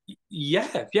engaged?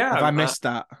 Yeah. Have I missed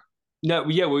that? No,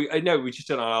 we just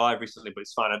done it on our live recently, but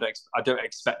it's fine. I don't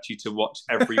expect you to watch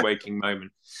every waking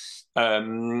moment.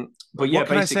 But yeah, what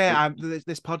can basically, I say?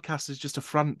 This podcast is just a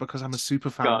front because I'm a super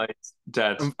fan. guys,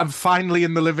 dead. I'm finally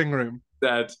in the living room.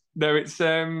 Dead. No, it's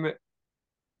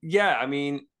yeah. I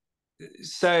mean,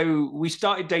 so we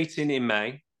started dating in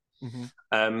May,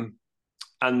 and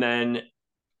then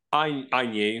I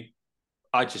knew,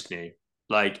 I just knew,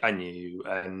 like I knew,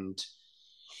 and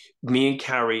me and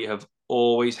Carrie have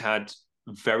always had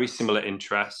very similar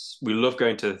interests. We love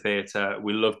going to the theatre.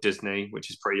 We love Disney, which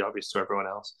is pretty obvious to everyone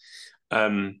else.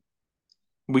 I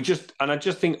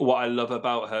just think what I love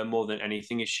about her more than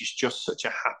anything is she's just such a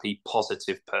happy,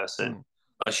 positive person.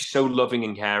 Like, she's so loving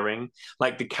and caring.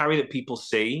 Like, the Carrie that people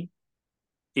see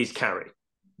is Carrie.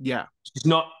 Yeah. She's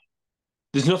not,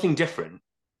 there's nothing different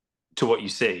to what you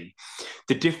see.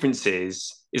 The difference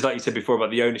is like you said before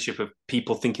about the ownership of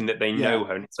people thinking that they know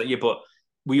her. And it's like, yeah, but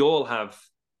we all have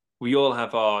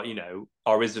our, you know,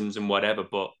 our isms and whatever,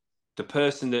 but the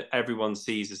person that everyone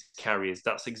sees as Carrie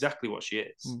that's exactly what she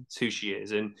is. It's who she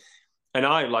is. And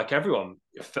I, like everyone,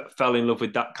 fell in love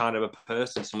with that kind of a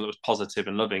person, someone that was positive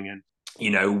and loving. And, you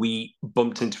know, we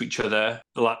bumped into each other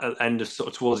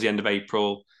towards the end of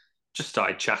April, just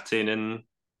started chatting, and,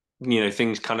 you know,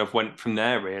 things kind of went from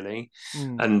there, really.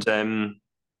 And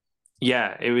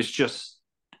yeah, it was just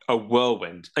a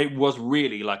whirlwind. It was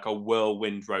really like a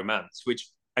whirlwind romance, which,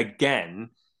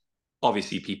 again,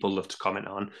 obviously people love to comment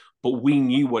on, but we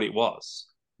knew what it was.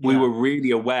 We were really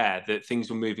aware that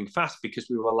things were moving fast, because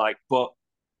we were like, but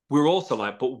we're also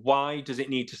like, but why does it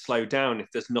need to slow down if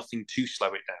there's nothing to slow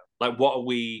it down? Like, what are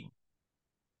we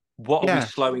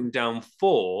slowing down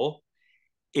for?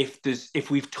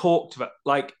 If we've talked about,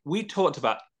 like, we talked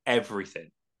about everything,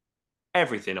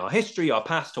 our history, our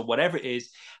past, or whatever it is,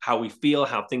 how we feel,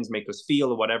 how things make us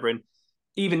feel, or whatever. And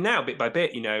even now, bit by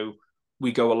bit, you know,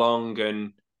 we go along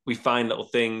and we find little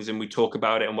things and we talk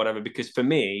about it and whatever. Because for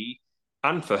me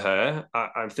and for her,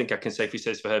 I think I can safely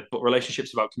say this for her, but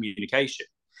relationships about communication.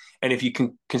 And if you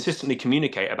can consistently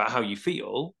communicate about how you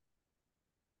feel,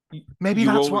 maybe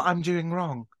that's what I'm doing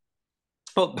wrong.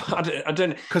 Well, I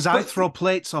don't, because I throw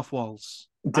plates off walls.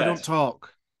 I don't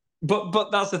talk.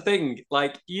 But that's the thing.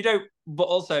 Like, you don't. But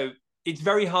also, it's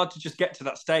very hard to just get to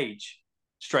that stage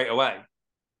straight away.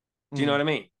 Do you know what I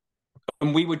mean?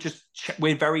 And we were just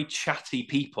we're very chatty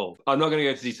people. I'm not going to go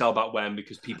into detail about when,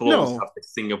 because people always have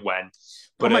this thing of when.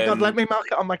 But, oh my God, let me mark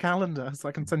it on my calendar so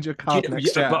I can send you a card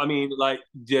next year. But I mean, like,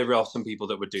 there are some people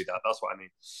that would do that. That's what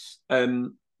I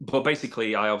mean. But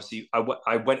basically, I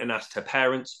went and asked her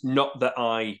parents. Not that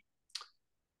I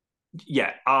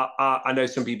know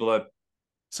some people are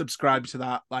subscribe to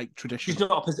that, like, tradition. She's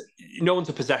not no one's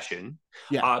a possession.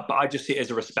 But I just see it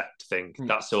as a respect thing.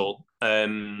 That's all.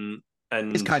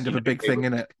 And it's kind of a big thing,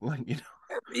 isn't it? Like, you know,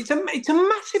 it's a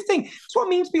massive thing. It's what it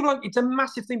means to be like. It's a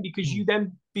massive thing, because you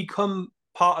then become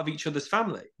part of each other's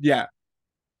family. Yeah.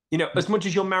 You know, as much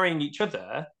as you're marrying each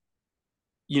other,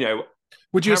 you know.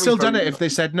 Would you have still done it if they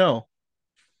said no?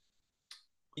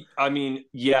 I mean,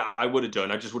 yeah, I would have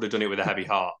done. I just would have done it with a heavy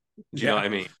heart. Do you know what I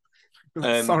mean?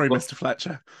 Sorry, Mr.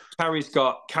 Fletcher. Carrie's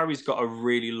got a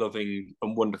really loving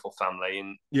and wonderful family,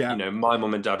 and you know, my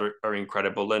mum and dad are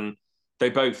incredible, and they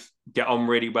both get on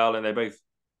really well, and they both,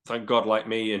 thank God, like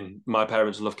me, and my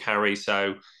parents love Carrie,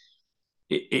 so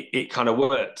it kind of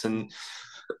worked. And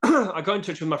I got in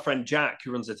touch with my friend Jack,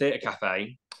 who runs a theatre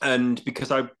cafe, and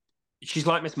because she's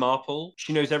like Miss Marple,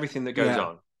 she knows everything that goes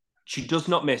on. She does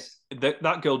not miss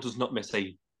that girl does not miss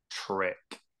a trick.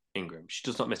 Ingram, she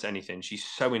does not miss anything. She's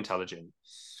so intelligent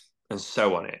and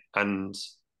so on it. And,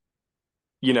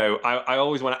 you know, I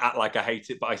always want to act like I hate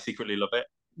it, but I secretly love it.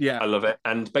 Yeah, I love it.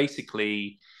 And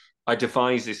basically, I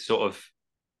devised this sort of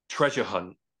treasure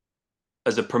hunt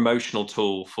as a promotional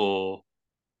tool for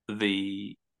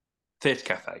the theatre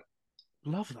cafe.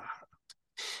 Love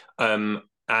that.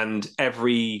 And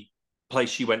every place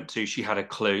she went to, she had a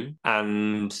clue.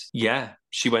 And yeah,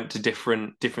 she went to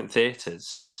different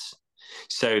theatres.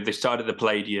 So they started at the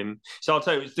Palladium. So I'll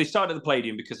tell you, they started at the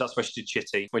Palladium because that's where she did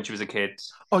Chitty when she was a kid.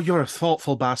 Oh, you're a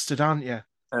thoughtful bastard, aren't you?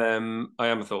 I am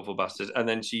a thoughtful bastard. And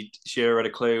then she had a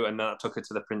clue, and that took her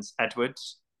to the Prince Edward,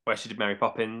 where she did Mary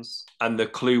Poppins. And the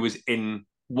clue was in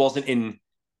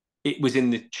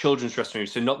the children's dressing room.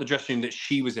 So not the dressing room that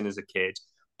she was in as a kid,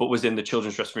 but was in the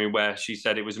children's dressing room, where she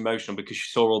said it was emotional because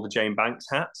she saw all the Jane Banks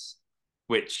hats,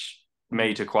 which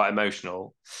made her quite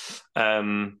emotional.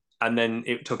 And then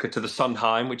it took her to the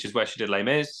Sondheim, which is where she did Les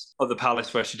Mis, or the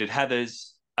Palace, where she did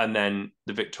Heathers, and then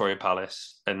the Victoria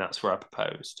Palace, and that's where I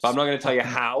proposed. But I'm not going to tell you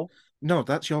how. No,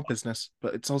 that's your business,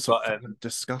 but it's also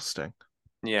disgusting.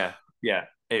 Yeah.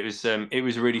 It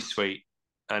was really sweet,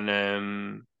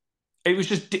 and it was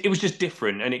just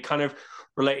different, and it kind of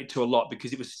related to a lot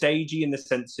because it was stagey in the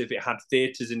sense of it had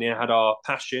theatres and it had our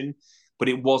passion, but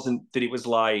it wasn't that it was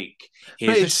like.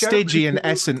 But it's stagey in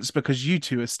essence because you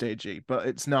two are stagey, but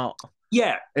it's not.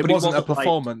 Yeah, it wasn't a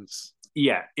performance.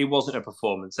 It wasn't a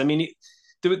performance. I mean,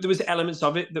 there was elements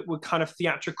of it that were kind of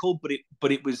theatrical,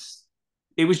 but it was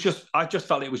just. I just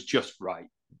felt it was just right.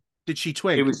 Did she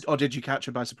twig, or did you catch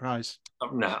her by surprise?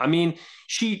 No, I mean,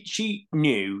 she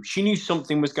knew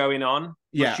something was going on.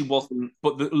 Yeah, she wasn't.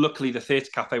 But luckily, the theatre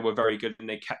cafe were very good, and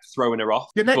they kept throwing her off.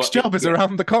 Your next job is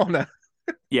around the corner.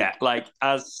 Yeah, like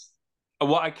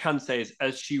what I can say is,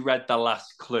 as she read the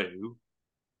last clue,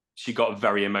 she got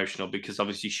very emotional because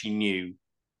obviously she knew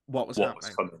what was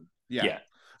coming. Yeah.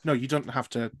 No, you don't have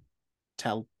to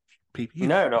tell people.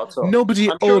 No, not at all. Nobody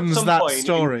owns that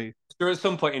story. At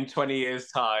some point in 20 years'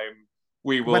 time,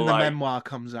 we will, when the memoir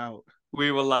comes out,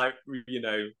 we will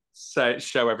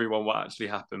show everyone what actually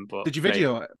happened. But did you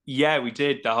video it? Yeah, we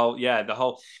did the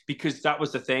whole because that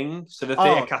was the thing. So the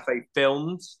theatre cafe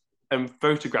filmed and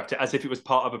photographed it as if it was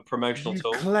part of a promotional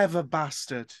tool. Clever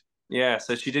bastard. Yeah,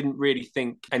 so she didn't really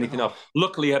think anything of.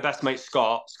 Luckily, her best mate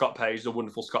Scott Page, the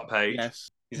wonderful Scott Page. Yes.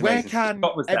 Where can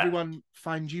everyone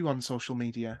find you on social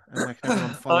media? And where can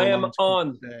everyone follow I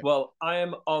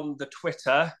am on the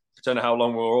Twitter. I don't know how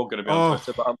long we're all going to be on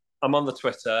Twitter, but I'm on the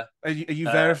Twitter. Are you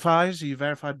verified? Are you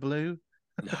verified blue?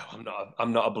 No, I'm not.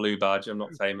 I'm not a blue badge. I'm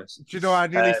not famous. Do you know, I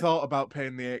nearly thought about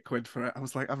paying the £8 for it. I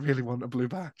was like, I really want a blue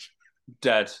badge.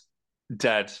 Dead.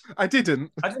 I didn't.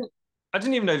 I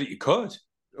didn't even know that you could.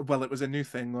 Well, it was a new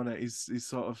thing, wasn't it? He's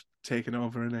sort of taken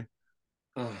over, isn't he?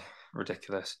 Oh,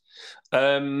 ridiculous.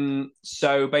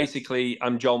 So basically,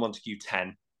 I'm Joel Montague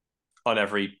 10 on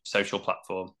every social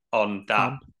platform on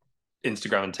that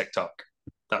Instagram and TikTok.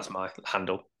 That's my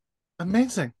handle.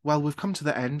 Amazing. Well, we've come to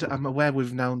the end. I'm aware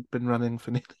we've now been running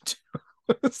for nearly 2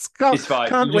 hours. It's fine.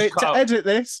 Can't wait to edit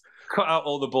this. Cut out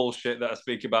all the bullshit that I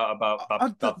speak about bad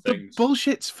things. The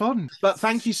bullshit's fun. But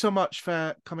thank you so much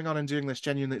for coming on and doing this.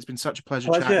 Genuinely, it's been such a pleasure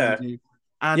chatting with you.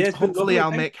 And hopefully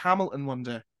I'll make Hamilton one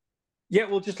day. Yeah,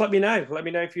 well, just let me know. Let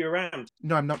me know if you're around.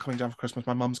 No, I'm not coming down for Christmas.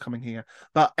 My mum's coming here.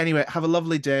 But anyway, have a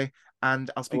lovely day, and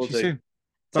I'll speak to you soon.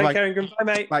 Take care, Ingram. Bye,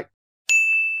 mate. Bye.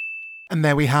 And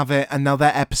there we have it,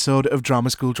 another episode of Drama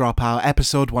School Dropout,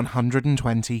 episode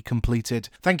 120 completed.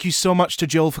 Thank you so much to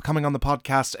Joel for coming on the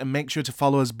podcast, and make sure to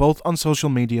follow us both on social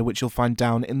media, which you'll find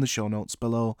down in the show notes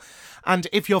below. And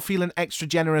if you're feeling extra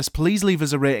generous, please leave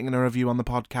us a rating and a review on the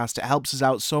podcast. It helps us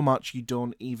out so much you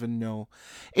don't even know.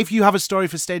 If you have a story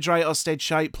for Stage Right or Stage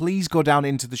Shite, please go down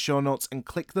into the show notes and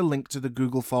click the link to the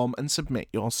Google form and submit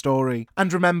your story.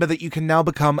 And remember that you can now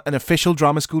become an official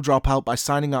Drama School Dropout by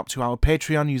signing up to our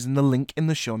Patreon using the link in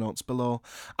the show notes below.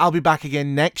 I'll be back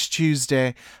again next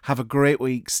Tuesday. Have a great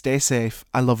week. Stay safe.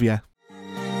 I love you.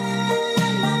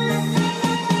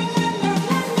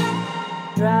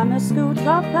 Drama school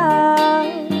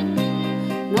dropout.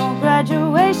 No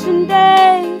graduation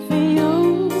day for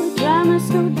you. Drama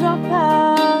school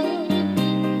dropout.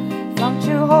 Flunked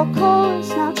your whole course,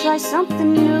 now try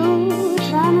something new.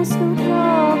 Drama school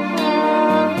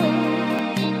dropout.